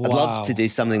 So I'd love to do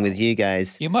something with you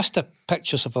guys. You must have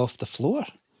pictures of off the floor.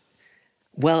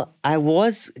 Well, I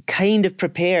was kind of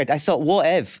prepared. I thought, what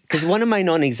if? Because one of my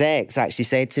non-execs actually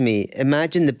said to me,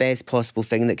 imagine the best possible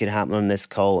thing that could happen on this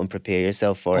call and prepare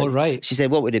yourself for it. Oh, right. She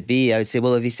said, what would it be? I would say,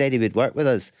 well, if he said he would work with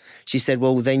us. She said,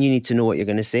 well, then you need to know what you're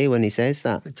going to say when he says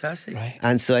that. Fantastic. Right.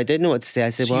 And so I didn't know what to say. I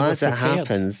said, So well, you were as it prepared.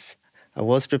 happens, I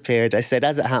was prepared. I said,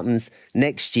 as it happens,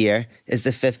 next year is the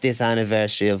 50th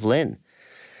anniversary of Linn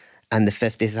and the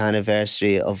 50th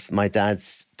anniversary of my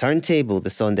dad's turntable, the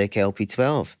Sondek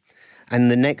LP12. And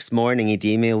the next morning, he'd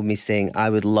emailed me saying, I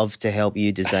would love to help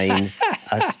you design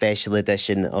a special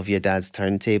edition of your dad's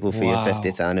turntable for your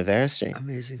 50th anniversary.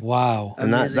 Amazing. Wow.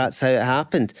 And that's how it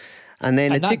happened. And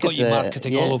then And it that took got us you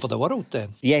marketing all over the world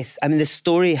then. Yes. I mean, the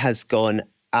story has gone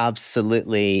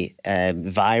absolutely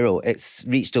viral. It's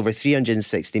reached over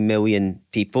 360 million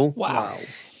people. Wow.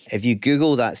 If you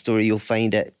Google that story, you'll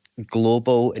find it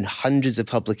global in hundreds of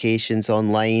publications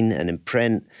online and in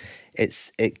print.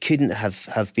 It couldn't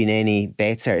have been any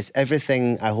better. It's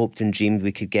everything I hoped and dreamed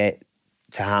we could get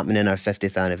to happen in our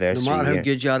 50th anniversary. No matter year. how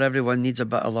good you are, everyone needs a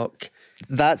bit of luck.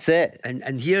 That's it.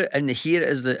 And here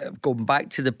is going back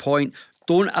to the point.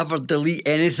 Don't ever delete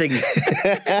anything.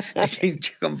 It can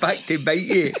come back to bite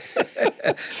you.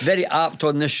 Very apt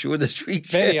on this show this week.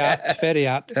 Very apt, very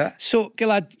apt. Yeah. So,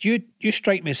 Gilad, you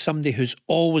strike me as somebody who's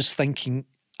always thinking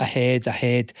ahead.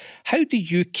 How do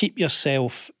you keep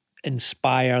yourself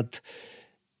inspired?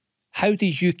 How do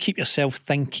you keep yourself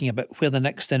thinking about where the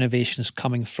next innovation is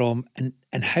coming from? And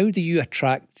how do you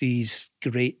attract these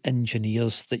great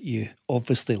engineers that you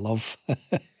obviously love?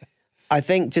 I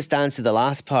think, just to answer the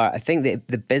last part, I think that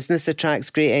the business attracts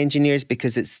great engineers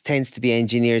because it tends to be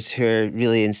engineers who are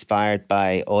really inspired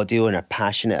by audio and are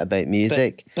passionate about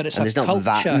music. But it's and a there's not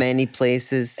that culture. many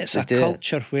places It's to a do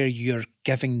culture where you're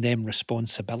giving them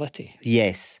responsibility. it.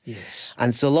 Yes. Yes.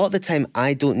 And so a lot of the time,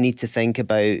 I don't need to think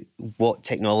about what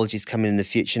technology is coming in the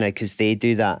future now because they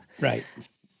do that. Right.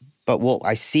 But what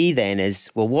I see then is,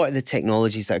 well, what are the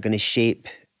technologies that are going to shape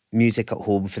music at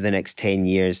home for the next 10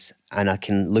 years? And I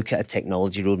can look at a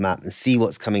technology roadmap and see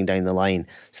what's coming down the line.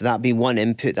 So that'd be one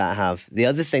input that I have. The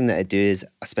other thing that I do is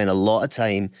I spend a lot of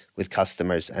time with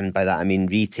customers. And by that, I mean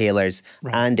retailers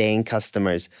and end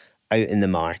customers out in the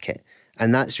market.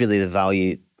 And that's really the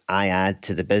value I add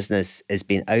to the business, is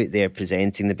being out there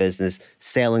presenting the business,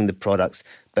 selling the products,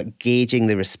 but gauging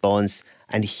the response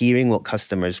and hearing what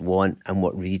customers want and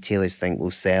what retailers think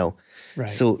will sell. Right.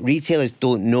 So retailers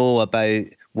don't know about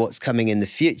what's coming in the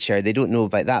future. They don't know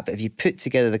about that. But if you put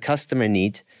together the customer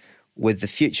need with the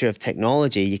future of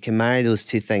technology, you can marry those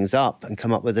two things up and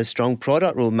come up with a strong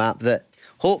product roadmap that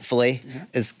hopefully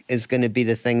is going to be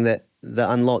the thing that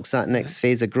unlocks that next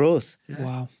phase of growth. Yeah.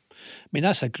 Wow. I mean,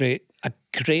 that's a great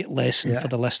lesson for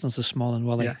the listeners this morning,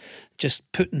 Willie. Yeah. Just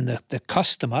putting the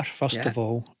customer, first of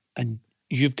all, and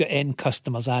you've got end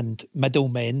customers and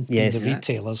middlemen, Yes. the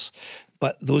retailers,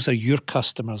 but those are your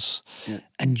customers. Yeah.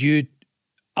 And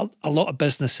a lot of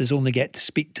businesses only get to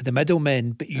speak to the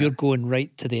middlemen, but you're going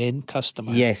right to the end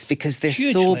customer. Yes, because they're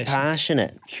Huge so lesson.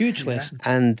 passionate. Huge lesson.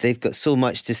 And they've got so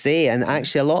much to say. And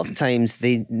actually, a lot of times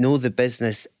they know the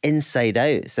business inside out.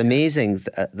 It's amazing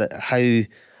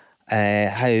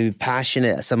how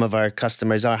passionate some of our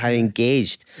customers are, how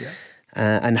engaged. Yeah.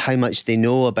 And how much they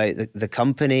know about the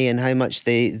company and how much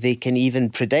they can even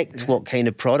predict what kind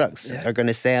of products are going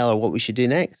to sell or what we should do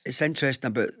next. It's interesting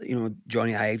about,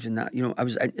 Johnny Ives and that. I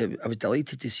was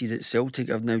delighted to see that Celtic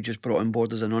have now just brought on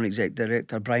board as a non-exec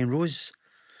director Brian Rose.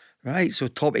 Right, so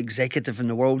top executive in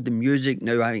the world in music.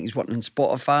 Now I think he's working on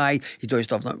Spotify. He's doing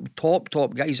stuff like top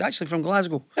guy. He's actually from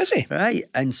Glasgow. Is he? Right,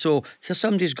 and so here's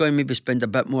somebody who's going to maybe spend a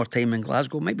bit more time in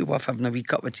Glasgow. Might be worth having a wee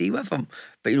cup of tea with him.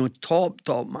 But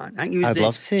top man. I think he was I'd the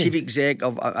love to. chief exec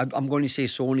of, I'm going to say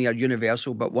Sony or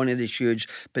Universal, but one of the huge.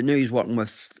 But now he's working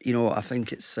with, I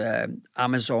think it's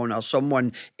Amazon or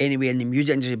someone anyway in the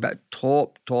music industry. But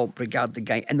top regarded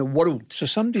guy in the world. So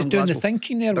somebody's from doing Glasgow. the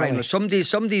thinking there, Right, Willie.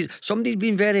 somebody's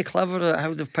been very clever at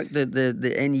how they've picked the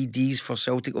NEDs for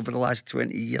Celtic over the last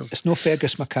 20 years. It's no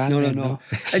Fergus McCann. No. then, no.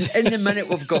 And in the minute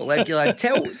we've got left, Gilad,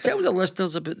 tell the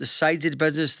listeners about the size of the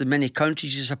business, the many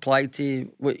countries you supply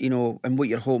to, and what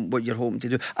you're hoping to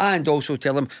do, and also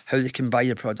tell them how they can buy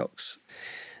your products.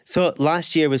 So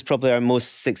last year was probably our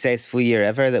most successful year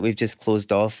ever that we've just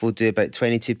closed off. We'll do about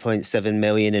 22.7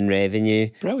 million in revenue.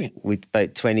 Brilliant. With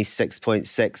about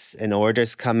 26.6 in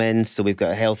orders come in. So we've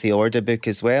got a healthy order book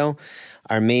as well.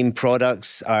 Our main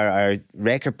products are our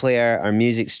record player, our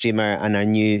music streamer, and our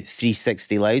new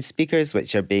 360 loudspeakers,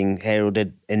 which are being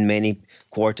heralded in many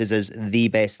quarters as the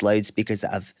best loudspeakers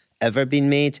that have ever been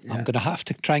made. I'm going to have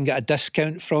to try and get a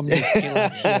discount from you,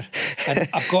 Gilad, here. And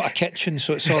I've got a kitchen,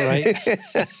 so it's all right.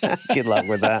 Good luck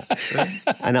with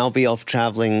that. And I'll be off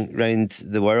travelling around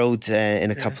the world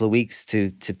in a couple of weeks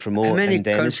to promote How many and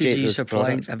demonstrate countries those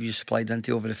products. have you supplied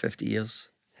into over the 50 years?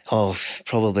 Oh,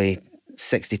 probably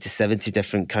 60 to 70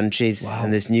 different countries. Wow.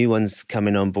 And there's new ones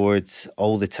coming on board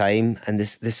all the time. And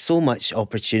there's so much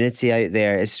opportunity out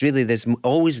there. It's really, there's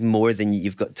always more than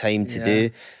you've got time to do.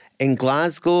 In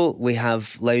Glasgow, we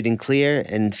have Loud and Clear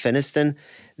in Finniston.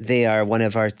 They are one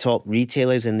of our top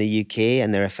retailers in the UK,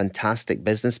 and they're a fantastic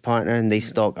business partner, and they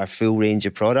stock our full range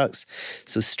of products.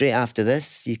 So straight after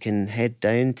this, you can head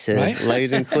down to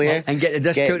Loud and Clear and get a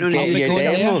discount on it. Get your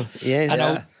demo.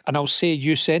 Yes. And I'll say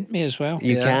you sent me as well.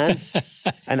 You can.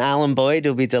 And Alan Boyd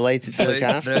will be delighted to look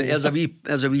after you.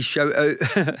 There's a wee shout out.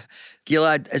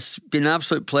 Gilad, it's been an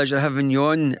absolute pleasure having you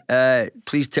on.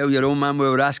 Please tell your old man we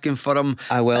were asking for him.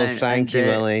 I will. Thank you,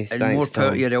 Willie. And Thanks, more power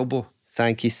Tom. to your elbow.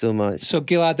 Thank you so much. So,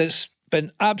 Gilad, it's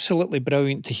been absolutely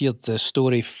brilliant to hear the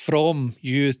story from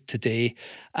you today.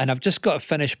 And I've just got to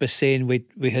finish by saying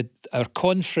we had our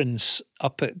conference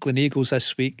up at Gleneagles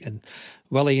this week, and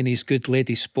Willie and his good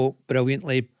lady spoke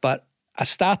brilliantly. But I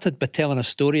started by telling a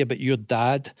story about your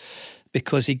dad,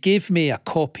 because he gave me a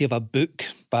copy of a book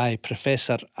by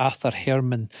Professor Arthur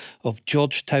Herman of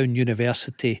Georgetown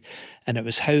University, and it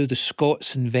was How the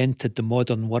Scots Invented the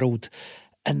Modern World.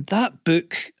 And that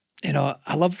book, you know,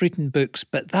 I love reading books,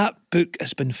 but that book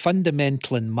has been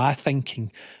fundamental in my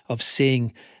thinking of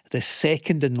saying the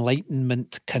Second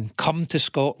Enlightenment can come to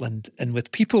Scotland. And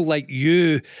with people like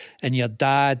you and your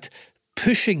dad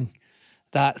pushing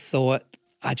that thought,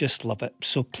 I just love it.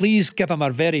 So please give him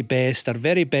our very best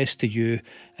to you,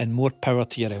 and more power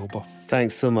to your elbow.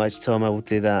 Thanks so much, Tom. I will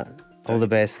do that. All the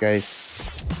best, guys.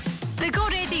 The Go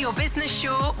Radio Business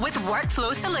Show with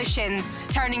Workflow Solutions,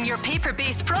 turning your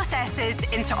paper-based processes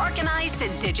into organised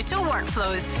digital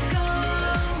workflows. Go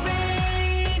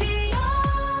Radio.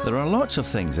 There are lots of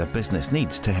things a business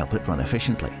needs to help it run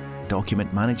efficiently.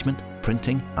 Document management,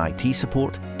 printing, IT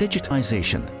support,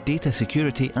 digitisation, data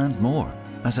security and more.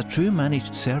 As a true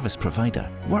managed service provider,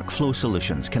 Workflow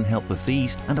Solutions can help with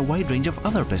these and a wide range of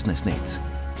other business needs,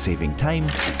 saving time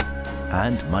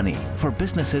and money for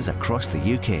businesses across the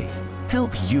UK.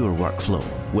 Help your workflow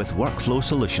with Workflow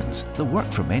Solutions, the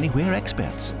work from anywhere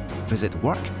experts. Visit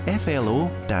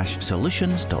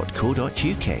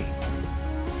workflo-solutions.co.uk.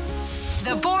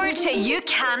 The board you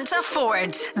can't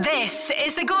afford. This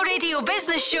is the Go Radio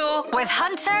Business Show with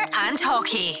Hunter and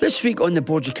Haughey. This week on the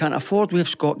board you can't afford, we have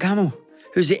Scott Gamble,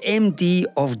 who's the MD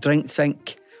of Drink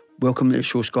Think. Welcome to the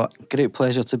show, Scott. Great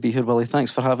pleasure to be here, Willie. Thanks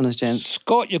for having us, gents.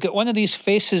 Scott, you've got one of these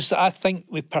faces that I think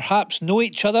we perhaps know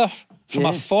each other from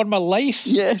a former life.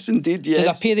 Yes, indeed, yes. Did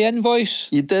I pay the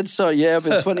invoice? You did, sir, yeah.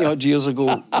 About 20 odd years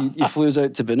ago, you flew us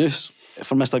out to Binus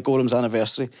for Mr. Gorham's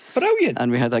anniversary. Brilliant.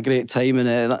 And we had a great time, and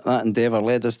that endeavour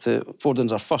led us to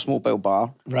Fordham's, our first mobile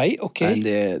bar. Right, okay. And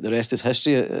the rest is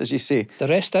history, as you say. The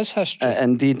rest is history.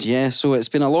 Indeed, yeah. So it's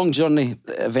been a long journey,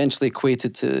 eventually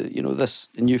equated to, this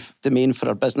new domain for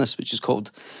our business, which is called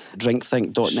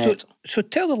drinkthink.net. So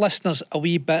tell the listeners a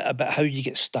wee bit about how you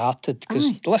get started,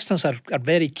 because the listeners are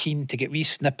very keen to get wee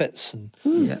snippets and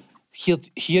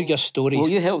hear your stories. Well,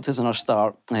 you helped us in our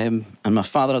start, and my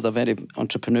father had a very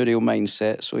entrepreneurial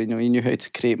mindset, so he knew how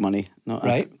to create money, not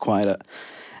acquire it.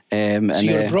 So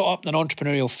you were brought up in an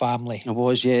entrepreneurial family. I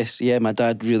was, yes, yeah. My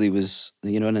dad really was,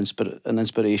 an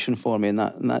inspiration for me in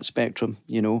that spectrum.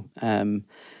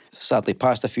 Sadly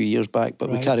passed a few years back,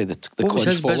 but we carry the what was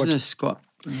conch his forward. business, Scott?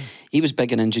 He was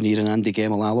big in engineering and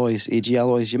Gemel alloys, AG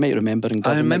Alloys. You might remember in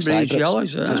I remember AG Hybrids.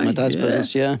 Alloys. That was my dad's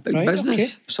business, yeah. Big business. Okay.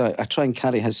 So I try and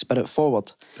carry his spirit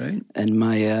forward. Right. And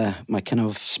my kind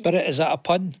of... Spirit, is that a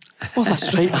pun? Well,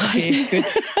 that's right. Okay, good.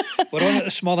 We're on it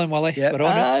this morning, Willie. Yep. We're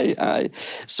on it. Aye.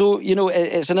 So,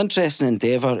 it's an interesting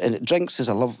endeavour, and Drinks is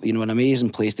an amazing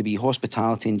place to be,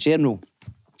 hospitality in general.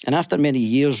 And after many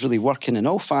years really working in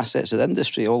all facets of the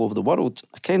industry all over the world,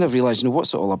 I kind of realised,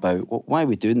 what's it all about? Why are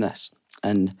we doing this?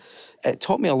 And it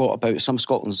taught me a lot about some of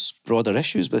Scotland's broader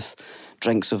issues with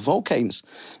drinks of all kinds.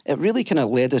 It really kind of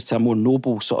led us to a more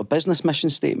noble sort of business mission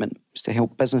statement, was to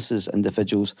help businesses,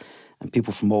 individuals and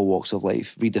people from all walks of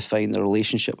life redefine their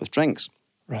relationship with drinks.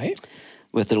 Right.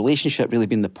 with the relationship really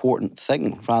being the important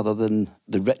thing rather than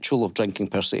the ritual of drinking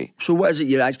per se. So what is it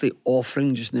you're actually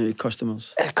offering just now to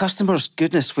customers? Customers,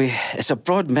 goodness, it's a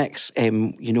broad mix.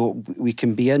 We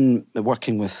can be in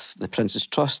working with the Prince's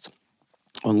Trust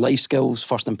on life skills,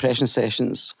 first impression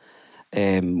sessions,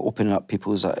 opening up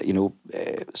people's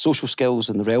social skills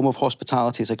in the realm of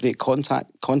hospitality is a great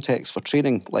context for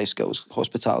training life skills,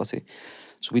 hospitality.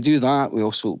 So we do that. We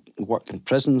also work in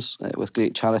prisons with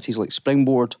great charities like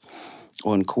Springboard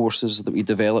on courses that we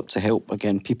develop to help,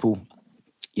 again, people,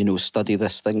 study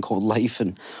this thing called life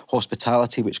and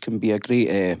hospitality, which can be a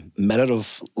great mirror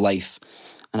of life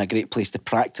and a great place to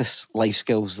practice life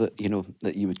skills that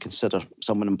you would consider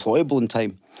someone employable in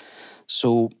time.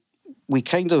 So we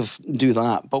kind of do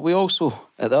that, but we also,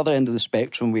 at the other end of the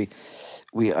spectrum, we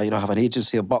have an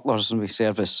agency of butlers, and we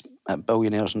service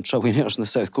billionaires and trillionaires on the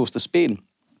south coast of Spain.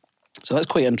 So that's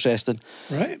quite interesting.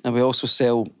 Right. And we also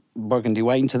sell Burgundy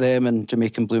wine to them and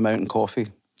Jamaican Blue Mountain coffee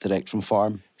direct from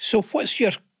farm. So what's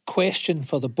your question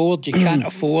for the board you can't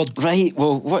afford? Right.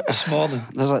 Well, this morning?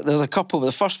 There's a couple. But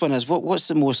the first one is what's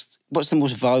the most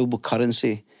valuable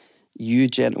currency you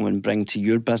gentlemen bring to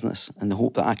your business, in the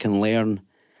hope that I can learn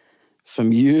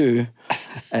from you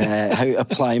how to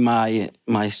apply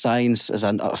my science as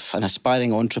an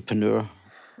aspiring entrepreneur.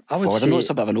 I know it's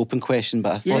a bit of an open question,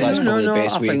 but I thought that's probably the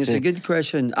best way to... I think it's a good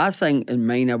question. I think in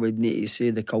mine I would need to say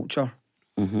the culture.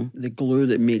 Mm-hmm. The glue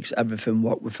that makes everything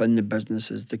work within the business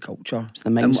is the culture. It's the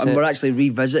mindset. And we're actually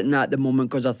revisiting that at the moment,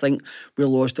 because I think we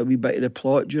lost a wee bit of the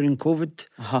plot during COVID.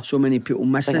 So many people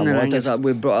missing. And I think that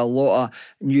we brought a lot of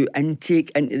new intake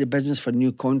into the business for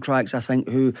new contracts, I think,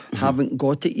 who haven't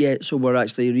got it yet. So we're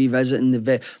actually revisiting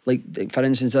like for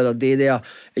instance, the other day there,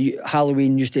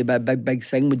 Halloween used to be a big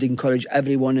thing. We'd encourage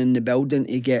everyone in the building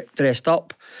to get dressed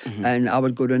up. And I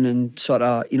would go in and sort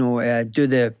of, do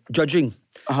the judging.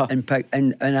 And pick,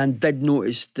 and I did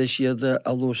notice this year that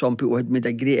although some people had made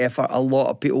a great effort, a lot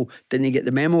of people didn't get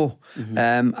the memo.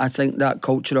 I think that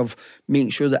culture of making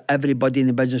sure that everybody in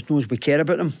the business knows we care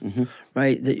about them,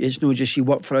 right? That it's not just you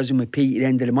work for us and we pay you at the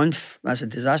end of the month. That's a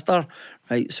disaster,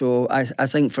 right? So I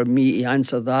think for me to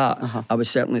answer that, I would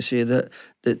certainly say that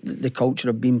the culture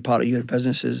of being part of your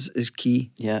business is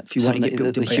key. Yeah, if you want to get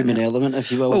people to the human element,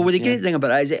 if you will. Oh, well, the great thing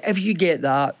about it is that if you get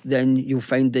that, then you'll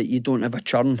find that you don't have a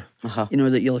churn.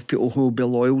 That you'll have people who will be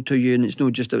loyal to you, and it's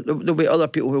not just there'll be other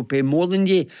people who'll pay more than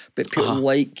you, but people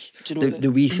like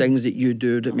the wee things that you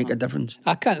do that make a difference.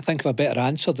 I can't think of a better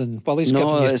answer than Willie's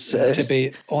given you. To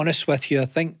be honest with you, I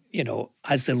think,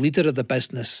 as the leader of the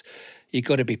business, you've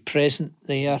got to be present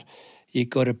there. You've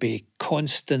got to be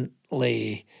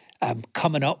constantly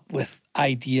coming up with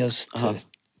ideas to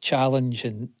challenge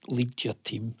and lead your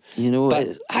team.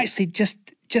 But actually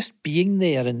just being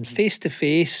there and face to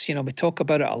face, we talk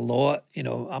about it a lot.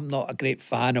 I'm not a great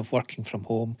fan of working from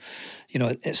home.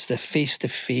 It's the face to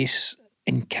face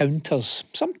encounters.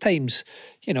 Sometimes,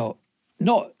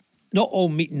 not all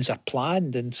meetings are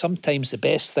planned, and sometimes the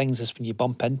best things is when you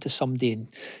bump into somebody and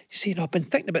you say, I've been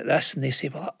thinking about this, and they say,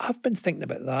 well, I've been thinking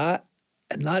about that.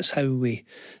 And that's how we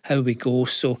go.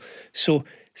 So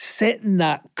setting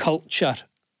that culture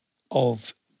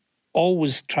of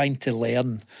always trying to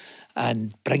learn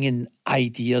and bringing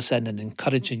ideas in and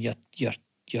encouraging your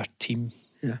team.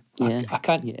 Yeah. I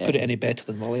can't put it any better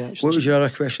than Willie, actually. What was your other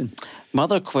question? My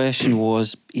other question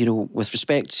was, with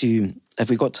respect to, have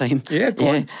we got time? Yeah, go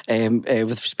on.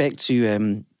 With respect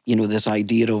to, this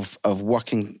idea of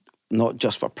working not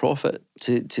just for profit,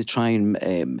 to try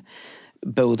and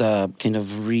build a kind of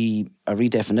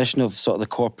redefinition of sort of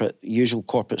the usual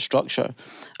corporate structure.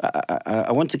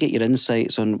 I want to get your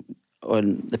insights on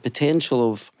the potential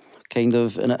of kind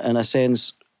of, in a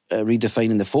sense,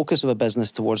 redefining the focus of a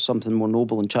business towards something more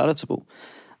noble and charitable.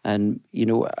 And,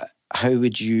 how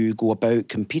would you go about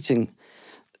competing?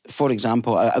 For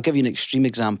example, I'll give you an extreme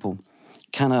example.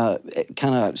 Can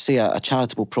I say a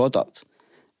charitable product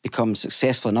become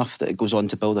successful enough that it goes on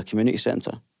to build a community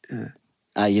centre?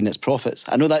 In its profits.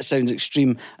 I know that sounds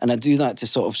extreme, and I do that to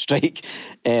sort of strike.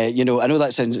 I know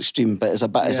that sounds extreme, but it's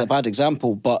a bad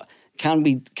example. But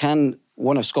can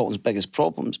one of Scotland's biggest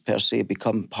problems per se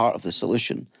become part of the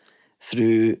solution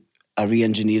through a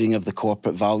re-engineering of the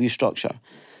corporate value structure?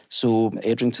 So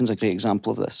Edrington's a great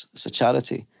example of this. It's a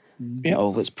charity. All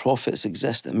of its profits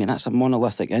exist. I mean, that's a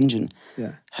monolithic engine.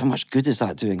 How much good is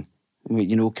that doing? How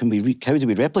do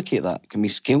we replicate that? Can we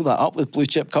scale that up with blue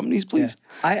chip companies, please?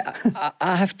 Yeah.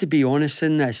 I have to be honest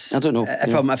in this. I don't know.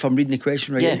 If I'm reading the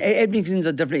question right. Yeah. Edmonton's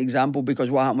a different example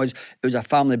because what happened was it was a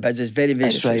family business, very,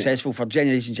 very successful for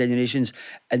generations,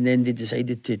 and then they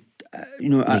decided to,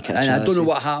 and I don't know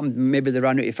what happened. Maybe they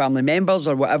ran out of family members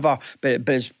or whatever, but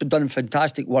it's been done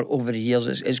fantastic work over the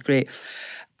years. It's great.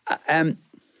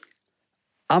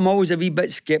 I'm always a wee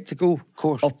bit sceptical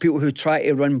of people who try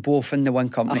to run both in the one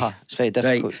company. It's very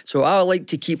difficult. Right? So I like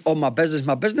to keep all my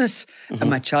business, and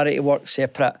my charity work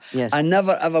separate. Yes. I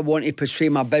never ever want to portray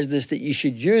my business that you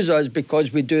should use us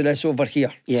because we do this over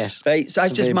here. Yes. Right? So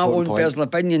that's just my own personal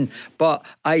opinion. But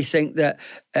I think that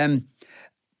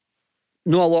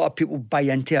not a lot of people buy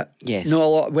into it. Yes.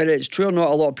 Whether it's true or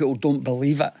not, a lot of people don't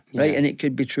believe it, right? And it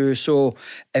could be true. So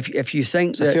if you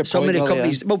think that some of the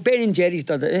companies, well, Ben & Jerry's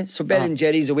did it, So Ben &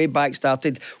 Jerry's, the way back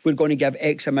started, we're going to give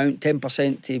X amount,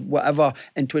 10% to whatever,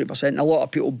 and 20%. And a lot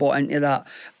of people bought into that.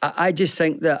 I just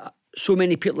think that so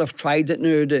many people have tried it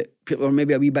now that people are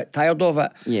maybe a wee bit tired of it.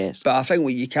 Yes. But I think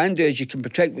what you can do is you can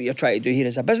protect what you're trying to do here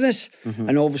as a business,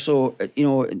 and also,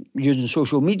 using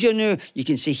social media now, you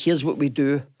can say, here's what we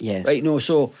do. Yes. Right?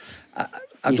 So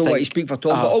I don't want to speak for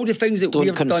Tom, but all the things that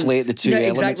we've done... Don't conflate the two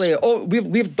elements. Exactly. Oh,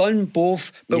 we've done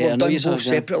both, but we've done both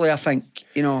separately, I think.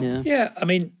 Yeah, I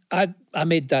mean, I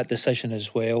made that decision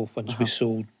as well once we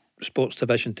sold Sports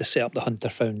Division to set up the Hunter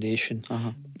Foundation.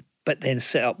 But then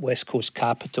set up West Coast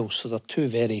Capital. So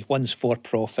they're one's for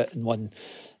profit and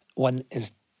one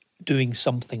is doing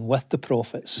something with the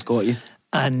profits. Got you.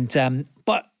 And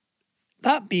but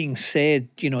that being said,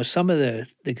 some of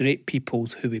the great people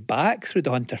who we back through the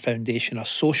Hunter Foundation are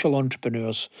social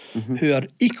entrepreneurs who are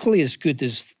equally as good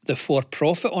as the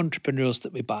for-profit entrepreneurs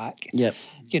that we back. Yep.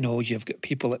 You've got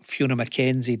people like Fiona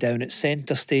McKenzie down at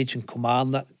Centre Stage in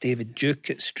Kilmarnock, David Duke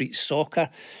at Street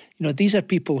Soccer. These are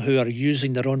people who are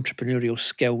using their entrepreneurial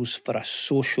skills for a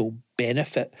social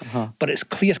benefit, but it's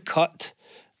clear-cut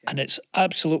and it's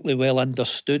absolutely well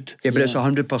understood. Yeah, but it's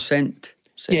 100%.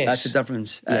 Yes. That's the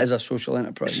difference. It is a social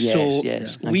enterprise.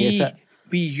 Yes.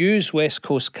 We use West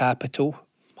Coast Capital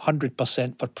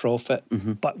 100% for profit,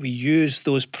 but we use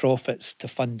those profits to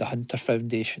fund the Hunter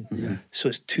Foundation. Yeah. So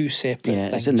it's two separate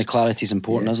things. It's in the clarity is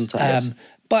important, isn't it?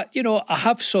 But, I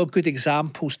have saw good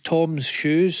examples. Tom's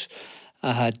Shoes,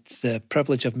 I had the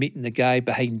privilege of meeting the guy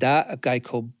behind that, a guy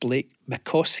called Blake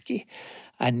McCoskey.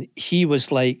 And he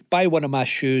was like, buy one of my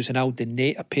shoes and I'll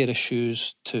donate a pair of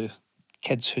shoes to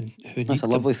kids who need them. That's a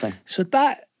lovely thing. So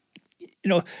that,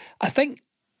 I think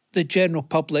the general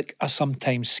public are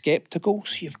sometimes sceptical.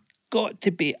 So you've got to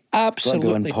be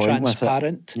absolutely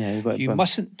transparent. Yeah, you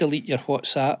mustn't delete your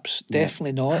WhatsApps,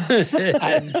 definitely not.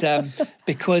 And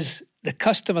because the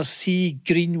customers see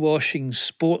greenwashing,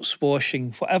 sports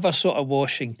washing, whatever sort of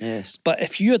washing. Yes. But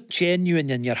if you're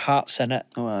genuine and your heart's in it,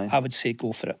 I would say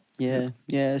go for it.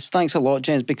 Yeah. Thanks a lot,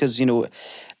 James, because, it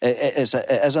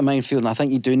is a minefield, and I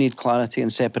think you do need clarity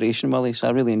and separation, Willie. So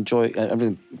I really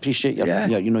appreciate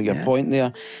your point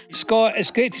there. Scott, it's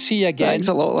great to see you again. Thanks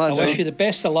a lot, lads. I wish you the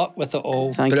best of luck with it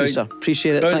all. Thank you, sir.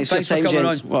 Appreciate it. Thanks for your time,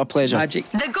 James. What a pleasure. Magic.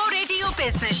 The Go Radio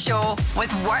Business Show with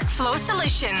Workflow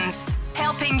Solutions,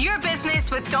 helping your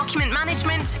business with document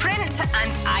management, print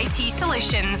and IT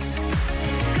solutions.